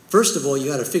 First of all, you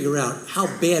got to figure out how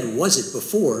bad was it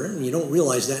before, and you don't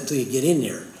realize that until you get in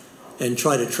there and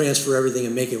try to transfer everything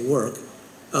and make it work.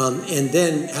 And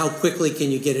then how quickly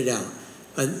can you get it out?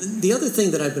 The other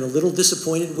thing that I've been a little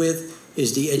disappointed with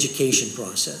is the education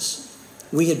process.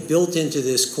 We had built into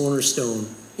this cornerstone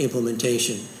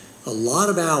implementation a lot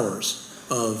of hours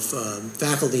of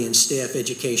faculty and staff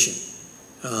education.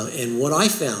 And what I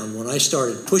found when I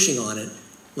started pushing on it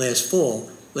last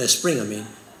spring,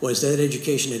 was that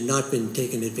education had not been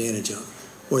taken advantage of.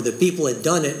 Or the people had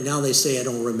done it, and now they say, I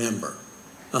don't remember.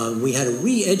 We had to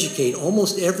re-educate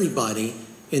almost everybody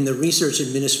in the research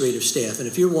administrative staff. And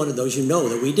if you're one of those, you know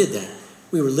that we did that.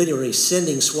 We were literally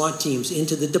sending SWAT teams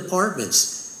into the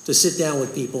departments to sit down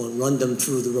with people and run them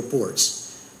through the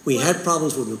reports. We had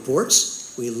problems with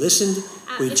reports. We listened.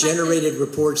 We generated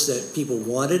reports that people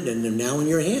wanted, and they're now in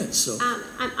your hands. So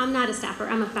I'm not a staffer.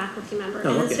 I'm a faculty member, and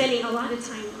I'm spending a lot of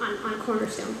time on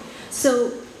Cornerstone. So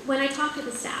when I talk to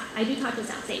the staff, I do talk to the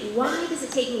staff saying, why does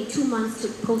it take me 2 months to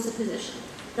post a position?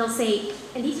 They'll say,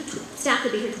 and these are staff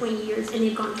that have been here 20 years, and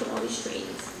they've gone through all these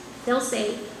trainings. They'll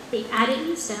say they've added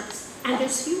new steps, and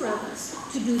there's fewer of us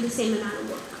to do the same amount of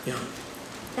work. Yeah.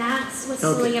 That's what's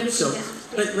slowing everything down.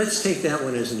 So let's take that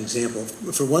one as an example.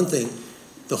 For one thing,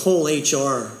 the whole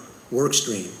HR work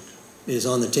stream is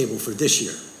on the table for this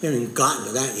year. We haven't even gotten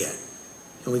to that yet.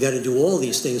 And we got to do all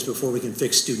these things before we can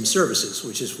fix student services,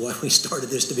 which is why we started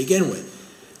this to begin with.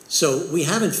 So we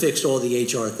haven't fixed all the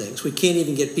HR things. We can't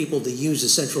even get people to use the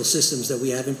central systems that we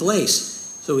have in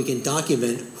place so we can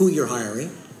document who you're hiring,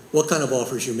 what kind of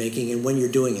offers you're making, and when you're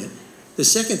doing it. The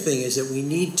second thing is that we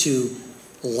need to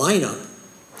line up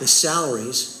the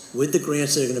salaries with the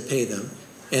grants that are going to pay them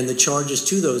and the charges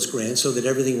to those grants so that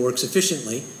everything works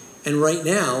efficiently. And right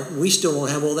now, we still don't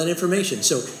have all that information.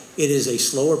 So it is a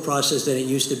slower process than it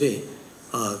used to be.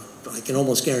 I can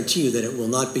almost guarantee you that it will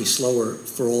not be slower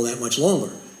for all that much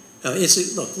longer.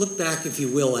 Look back, if you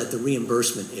will, at the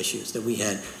reimbursement issues that we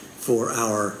had for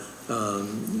our,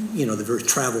 the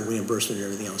travel reimbursement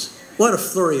and everything else. What a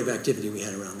flurry of activity we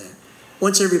had around that.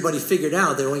 Once everybody figured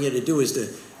out that all you had to do is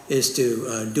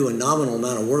to do a nominal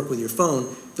amount of work with your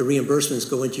phone, the reimbursements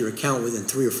go into your account within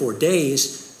 3 or 4 days,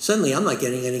 suddenly I'm not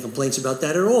getting any complaints about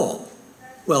that at all.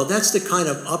 Well, that's the kind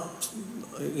of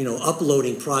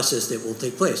uploading process that will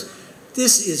take place.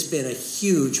 This has been a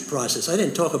huge process. I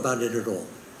didn't talk about it at all.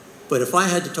 But if I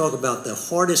had to talk about the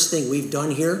hardest thing we've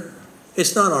done here,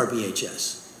 it's not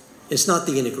RBHS. It's not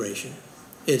the integration.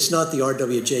 It's not the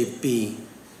RWJB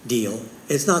deal.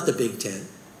 It's not the Big Ten.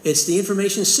 It's the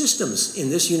information systems in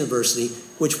this university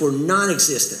which were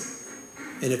non-existent.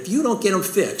 And if you don't get them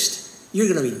fixed, you're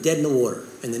going to be dead in the water.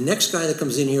 And the next guy that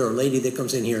comes in here or lady that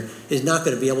comes in here is not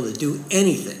going to be able to do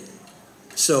anything.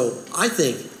 So I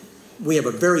think we have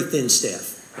a very thin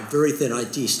staff, a very thin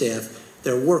IT staff.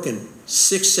 They're working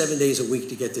 6-7 days a week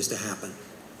to get this to happen.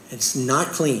 It's not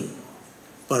clean.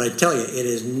 But I tell you, it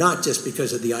is not just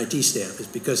because of the IT staff. It's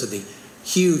because of the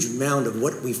huge amount of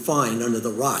what we find under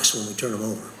the rocks when we turn them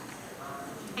over.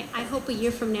 I hope a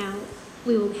year from now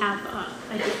we will have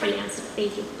a different answer.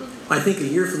 Thank you. I think a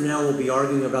year from now we'll be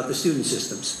arguing about the student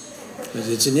systems. Because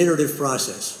it's an iterative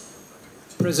process.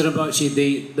 President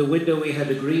Barchi, the window we had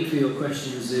agreed for your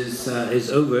questions is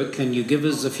over. Can you give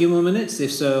us a few more minutes?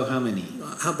 If so, how many?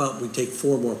 How about we take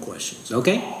 4 more questions?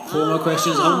 Okay, 4 more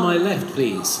questions on my left,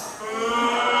 please.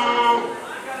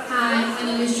 Hi, my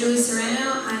name is Julie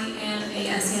Serrano. I am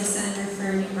a SES Senator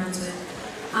for New Brunswick.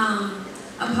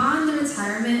 Upon the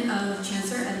retirement of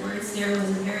Chancellor Edwards, there was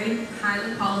a very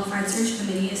highly qualified search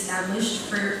committee established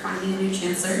for finding a new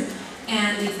chancellor,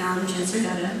 and they found Chancellor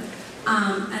Dutta.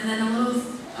 And then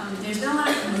there's been a lot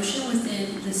of commotion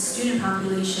within the student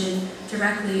population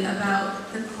directly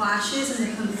about the clashes and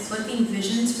the conflicting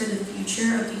visions for the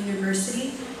future of the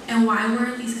university, and why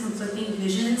weren't these conflicting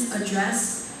visions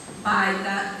addressed by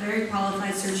that very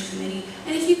qualified search committee.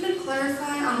 And if you could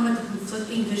clarify on what the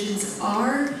conflicting visions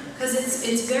are, because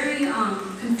it's very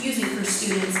confusing for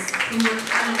students who are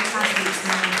kind of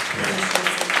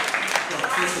Well,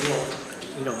 first of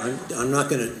all, I'm not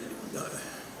going to,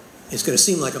 it's going to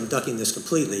seem like I'm ducking this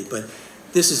completely, but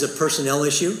this is a personnel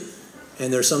issue,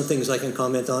 and there are some things I can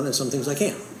comment on and some things I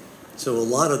can't. So a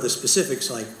lot of the specifics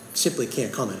I simply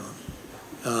can't comment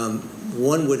on.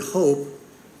 One would hope,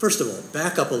 first of all,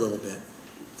 back up a little bit.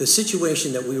 The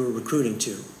situation that we were recruiting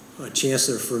to, a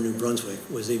chancellor for New Brunswick,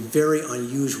 was a very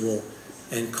unusual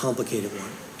and complicated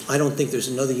one. I don't think there's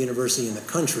another university in the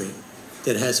country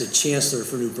that has a chancellor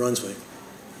for New Brunswick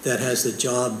that has the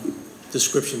job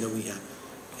description that we have.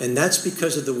 And that's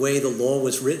because of the way the law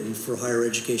was written for higher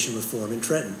education reform in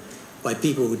Trenton, by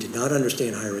people who did not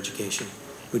understand higher education,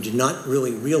 who did not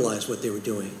really realize what they were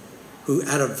doing, who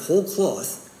out of whole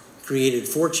cloth created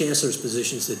 4 chancellor's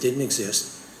positions that didn't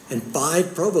exist and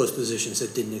 5 provost positions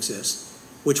that didn't exist,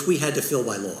 which we had to fill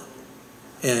by law,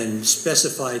 and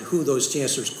specified who those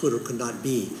chancellors could or could not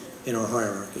be in our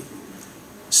hierarchy.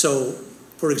 So,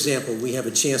 for example, we have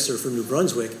a chancellor for New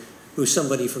Brunswick who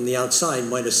somebody from the outside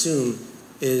might assume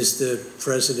is the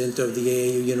president of the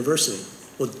AAU University.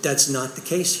 Well, that's not the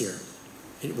case here.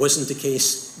 It wasn't the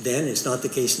case then, it's not the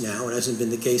case now, it hasn't been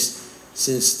the case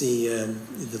since the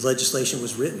legislation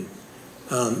was written.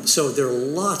 So there are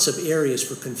lots of areas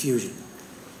for confusion.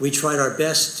 We tried our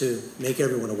best to make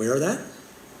everyone aware of that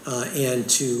and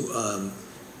to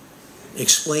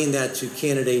explain that to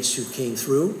candidates who came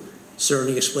through,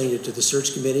 certainly explained it to the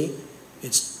search committee.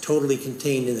 It's totally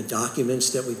contained in the documents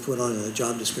that we put on in the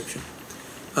job description.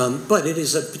 But it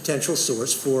is a potential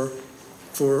source for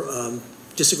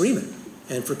disagreement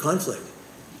and for conflict.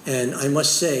 And I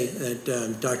must say that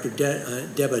Dr.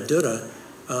 Deba Dutta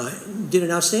did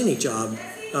an outstanding job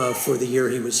for the year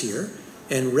he was here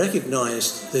and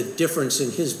recognized the difference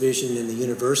in his vision and the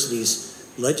university's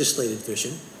legislative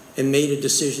vision and made a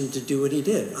decision to do what he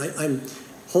did. I'm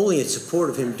wholly in support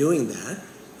of him doing that,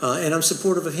 and I'm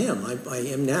supportive of him. I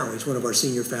am now. He's one of our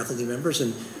senior faculty members,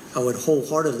 and I would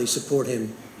wholeheartedly support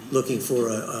him looking for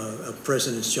a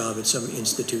president's job at some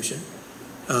institution.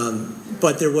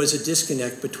 But there was a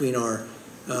disconnect between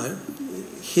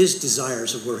his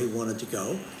desires of where he wanted to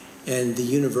go and the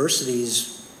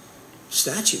university's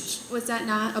statutes. Was that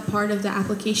not a part of the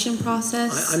application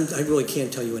process? I really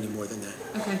can't tell you any more than that.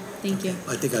 Okay, thank you.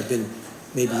 I think I've been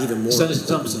maybe even more Senator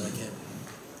Thompson. than I can.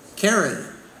 Karen.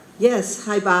 Yes,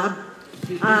 hi Bob.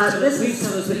 Please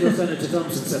tell us that you're Senator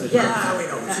Thompson, Senator.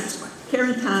 Yes. We know.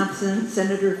 Karen Thompson,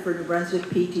 Senator for New Brunswick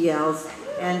PTLs,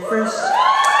 and first.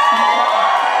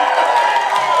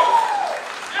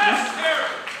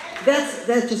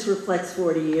 That just reflects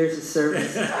 40 years of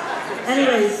service.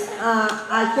 Anyways,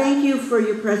 I thank you for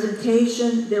your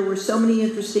presentation. There were so many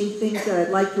interesting things that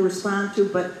I'd like to respond to,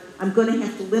 but I'm going to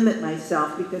have to limit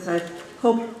myself because I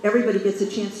hope everybody gets a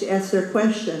chance to ask their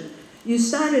question. You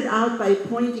started out by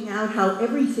pointing out how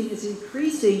everything is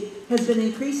has been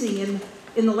increasing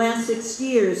in the last 6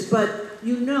 years, but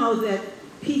you know that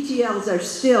PTLs are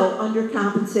still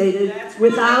undercompensated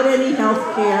without any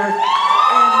health care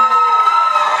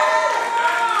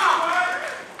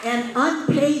and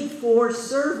unpaid for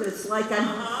service like I'm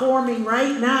performing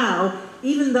right now,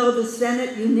 even though the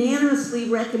Senate unanimously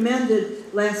recommended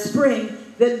last spring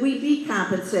that we be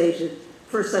compensated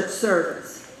for such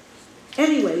service.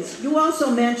 Anyways, you also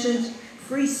mentioned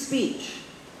free speech.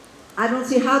 I don't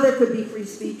see how there could be free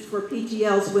speech for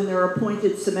PTLs when they're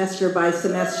appointed semester by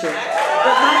semester. It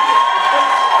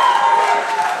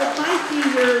might be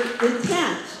your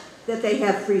intent that they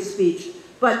have free speech,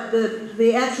 but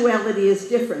the actuality is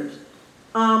different.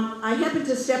 I happened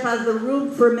to step out of the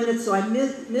room for a minute, so I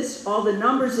missed all the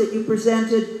numbers that you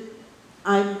presented.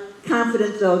 I'm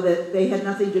confident, though, that they had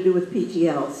nothing to do with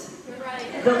PTLs.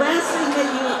 The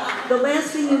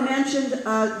last thing you mentioned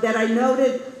that I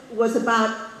noted was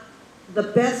about the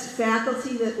best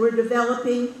faculty that we're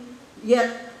developing.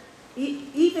 Yet,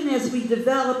 even as we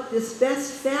develop this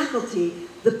best faculty,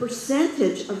 the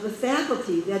percentage of the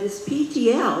faculty that is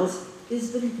PTLs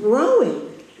has been growing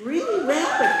really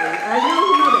rapidly. I know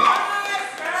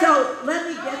that. So let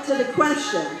me get to the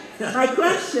question. My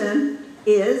question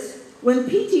is, when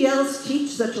PTLs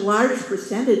teach such a large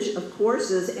percentage of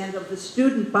courses and of the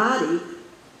student body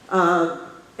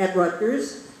at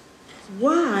Rutgers,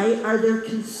 why are their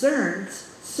concerns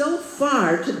so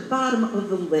far to the bottom of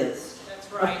the list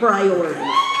of priorities?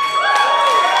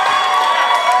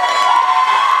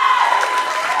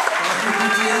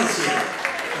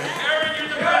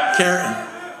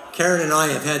 Karen and I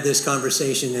have had this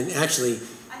conversation, and actually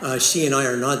she and I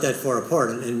are not that far apart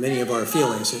in many of our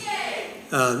feelings.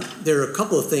 There are a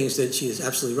couple of things that she is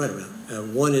absolutely right about.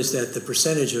 One is that the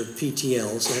percentage of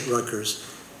PTLs at Rutgers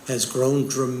has grown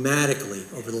dramatically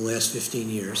over the last 15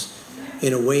 years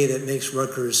in a way that makes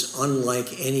Rutgers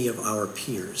unlike any of our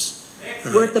peers.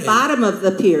 We're at the bottom of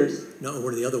the peers. No,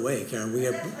 we're the other way, Karen. We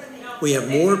have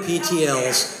more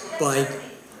PTLs by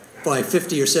by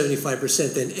 50 or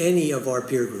 75% than any of our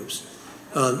peer groups.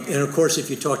 And of course, if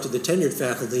you talk to the tenured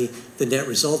faculty, the net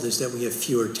result is that we have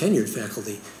fewer tenured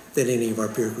faculty than any of our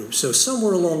peer groups. So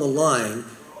somewhere along the line,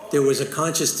 there was a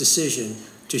conscious decision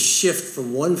to shift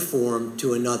from one form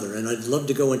to another. And I'd love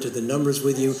to go into the numbers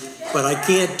with you, but I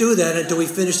can't do that until we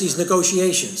finish these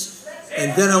negotiations.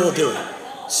 And then I will do it.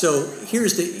 So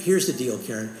here's the deal,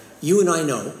 Karen. You and I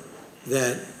know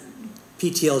that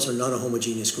PTLs are not a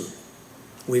homogeneous group.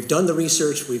 We've done the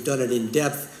research, we've done it in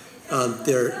depth.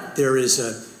 There is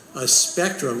a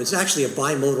spectrum. It's actually a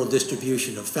bimodal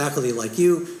distribution of faculty like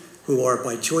you who are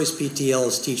by choice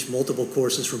PTLs, teach multiple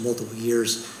courses for multiple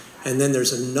years. And then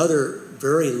there's another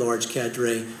very large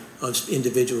cadre of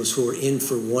individuals who are in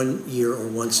for 1 year or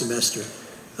one semester.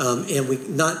 And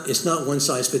it's not one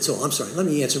size fits all. I'm sorry, let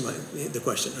me answer the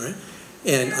question, all right?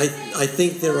 And I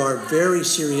think there are very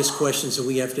serious questions that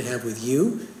we have to have with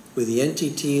you, with the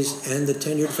NTTs and the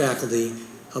tenured faculty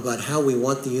about how we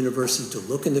want the university to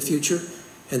look in the future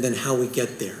and then how we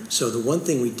get there. So the one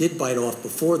thing we did bite off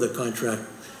before the contract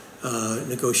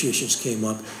negotiations came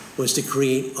up was to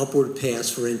create upward paths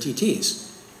for NTTs.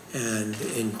 And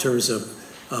in terms of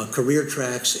career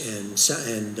tracks and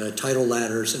title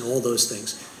ladders and all those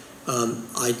things.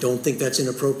 I don't think that's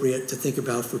inappropriate to think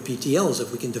about for PTLs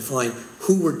if we can define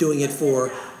who we're doing it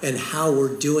for and how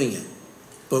we're doing it.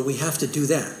 But we have to do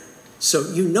that.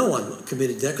 So you know I'm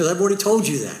committed to that because I've already told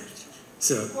you that.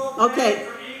 So okay.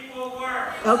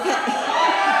 Okay.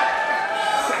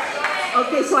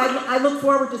 Okay, so I look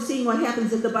forward to seeing what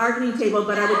happens at the bargaining table,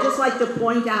 but I would just like to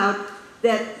point out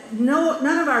that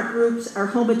none of our groups are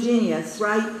homogeneous,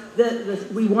 right?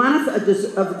 We want a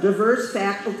diverse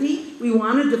faculty, we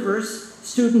want a diverse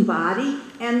student body,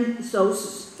 and so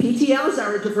PTLs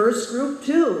are a diverse group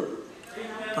too.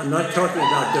 I'm not talking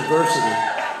about diversity,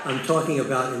 I'm talking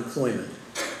about employment.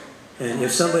 And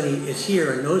if somebody is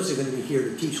here and knows they're going to be here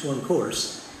to teach one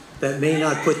course, that may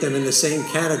not put them in the same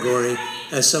category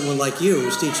as someone like you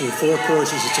who's teaching 4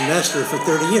 courses a semester for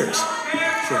 30 years.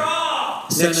 So.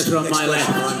 Senator on my left.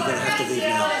 I'm going to have to leave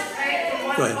now.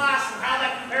 Go ahead. How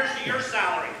that compares to your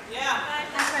salary? Yeah.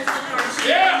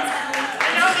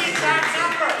 I know the exact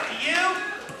number. Do you?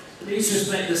 Please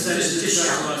respect the senator's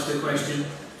trying to ask a question.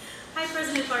 Hi,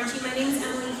 President Barchi. My name is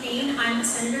Emily Kane. I'm a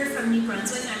senator from New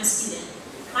Brunswick. I'm a student.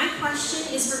 My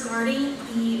question is regarding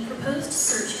the proposed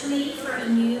search committee for a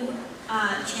new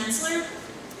chancellor.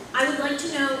 I would like to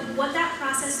know what that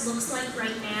process looks like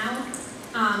right now.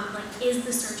 Is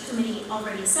the search committee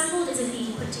already assembled? Is it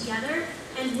being put together?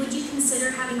 And would you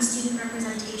consider having student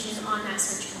representation on that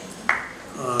search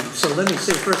committee? So let me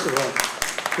say, first of all,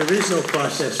 there is no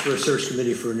process for a search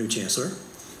committee for a new chancellor.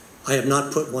 I have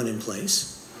not put one in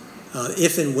place.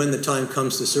 If and when the time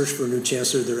comes to search for a new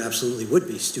chancellor, there absolutely would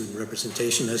be student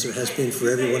representation, as there has been for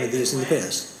every one of these in the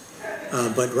past.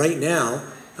 But right now,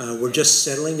 we're just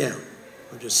settling down.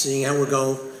 We're just seeing how we're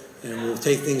going. And we'll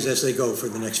take things as they go for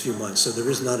the next few months. So there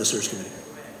is not a search committee.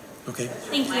 Okay?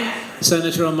 Thank you.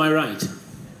 Senator on my right.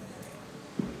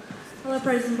 Hello,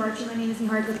 President Barchi. My name is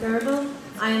Niharika Thurville.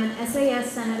 I am an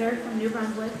SAS senator from New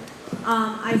Brunswick.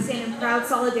 I stand in proud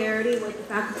solidarity with the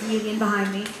faculty union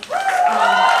behind me.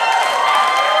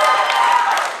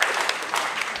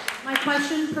 My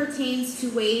question pertains to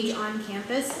wage on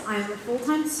campus. I am a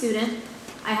full-time student.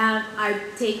 I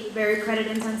take very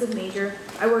credit-intensive major.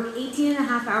 I work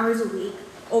 18.5 hours a week,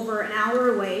 over an hour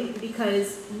away,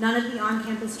 because none of the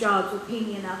on-campus jobs will pay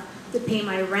me enough to pay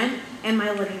my rent and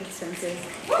my living expenses.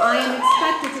 I am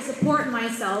expected to support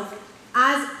myself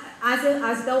as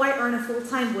though I earn a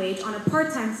full-time wage on a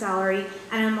part-time salary,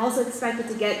 and I'm also expected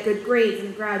to get good grades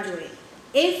and graduate.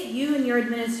 If you and your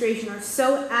administration are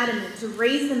so adamant to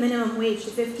raise the minimum wage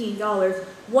to $15,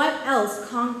 what else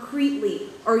concretely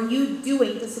are you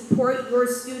doing to support your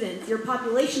students, your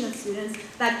population of students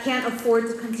that can't afford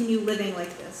to continue living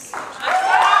like this? Well,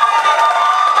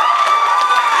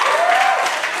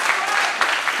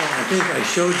 I think I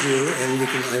showed you, and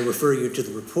I refer you to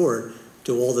the report,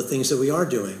 to all the things that we are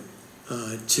doing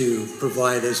to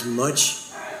provide as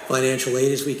much financial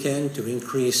aid as we can to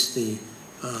increase the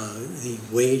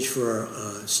wage for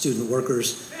our student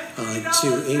workers,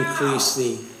 to increase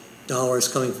the dollars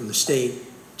coming from the state,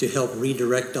 to help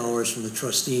redirect dollars from the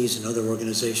trustees and other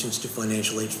organizations to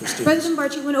financial aid for students. President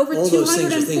Barchi, when over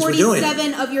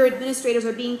 247 of your administrators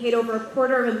are being paid over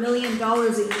 $250,000 a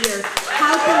year,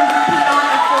 how can you not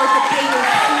afford to pay your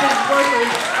student workers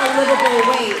a livable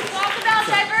wage? Talk about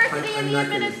diversity in the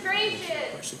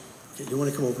administration. You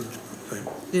want to come over?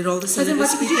 Did all the senators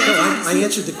speak? No, I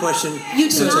answered the question. You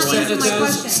did not answer my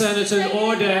question. Senator,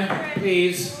 order,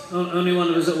 please. Only one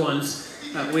of us at once.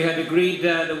 We had agreed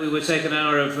that we would take an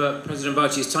hour of President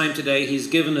Barchi's time today. He's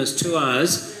given us 2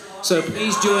 hours. So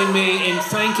please join me in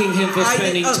thanking him for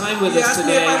spending time with us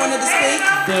today. You asked me if I wanted to speak?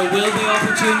 There will be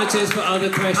opportunities for other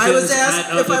questions I was asked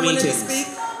at other if I wanted meetings. to speak.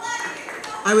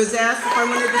 I was asked if I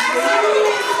wanted to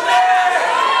speak.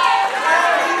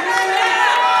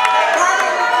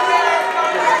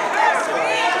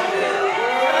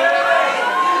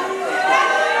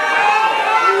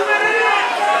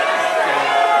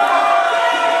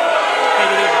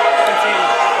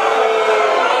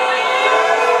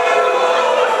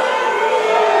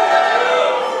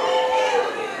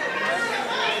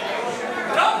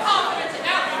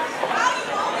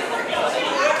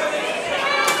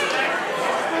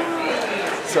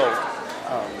 So,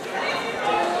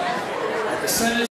 the Senate